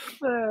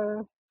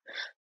 No,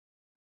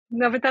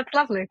 but that's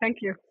lovely. Thank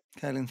you.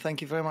 Kaelen,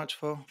 thank you very much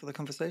for the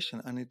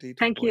conversation, and indeed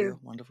for your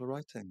wonderful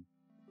writing.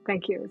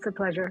 Thank you. It's a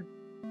pleasure.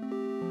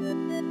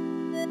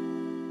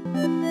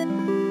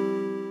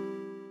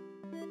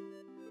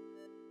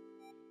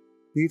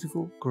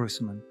 Beautiful,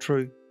 Gruesome and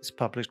True is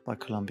published by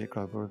Columbia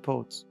Global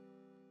Reports.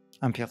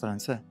 I'm Pierre.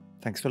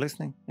 Thanks for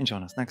listening, and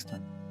join us next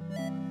time.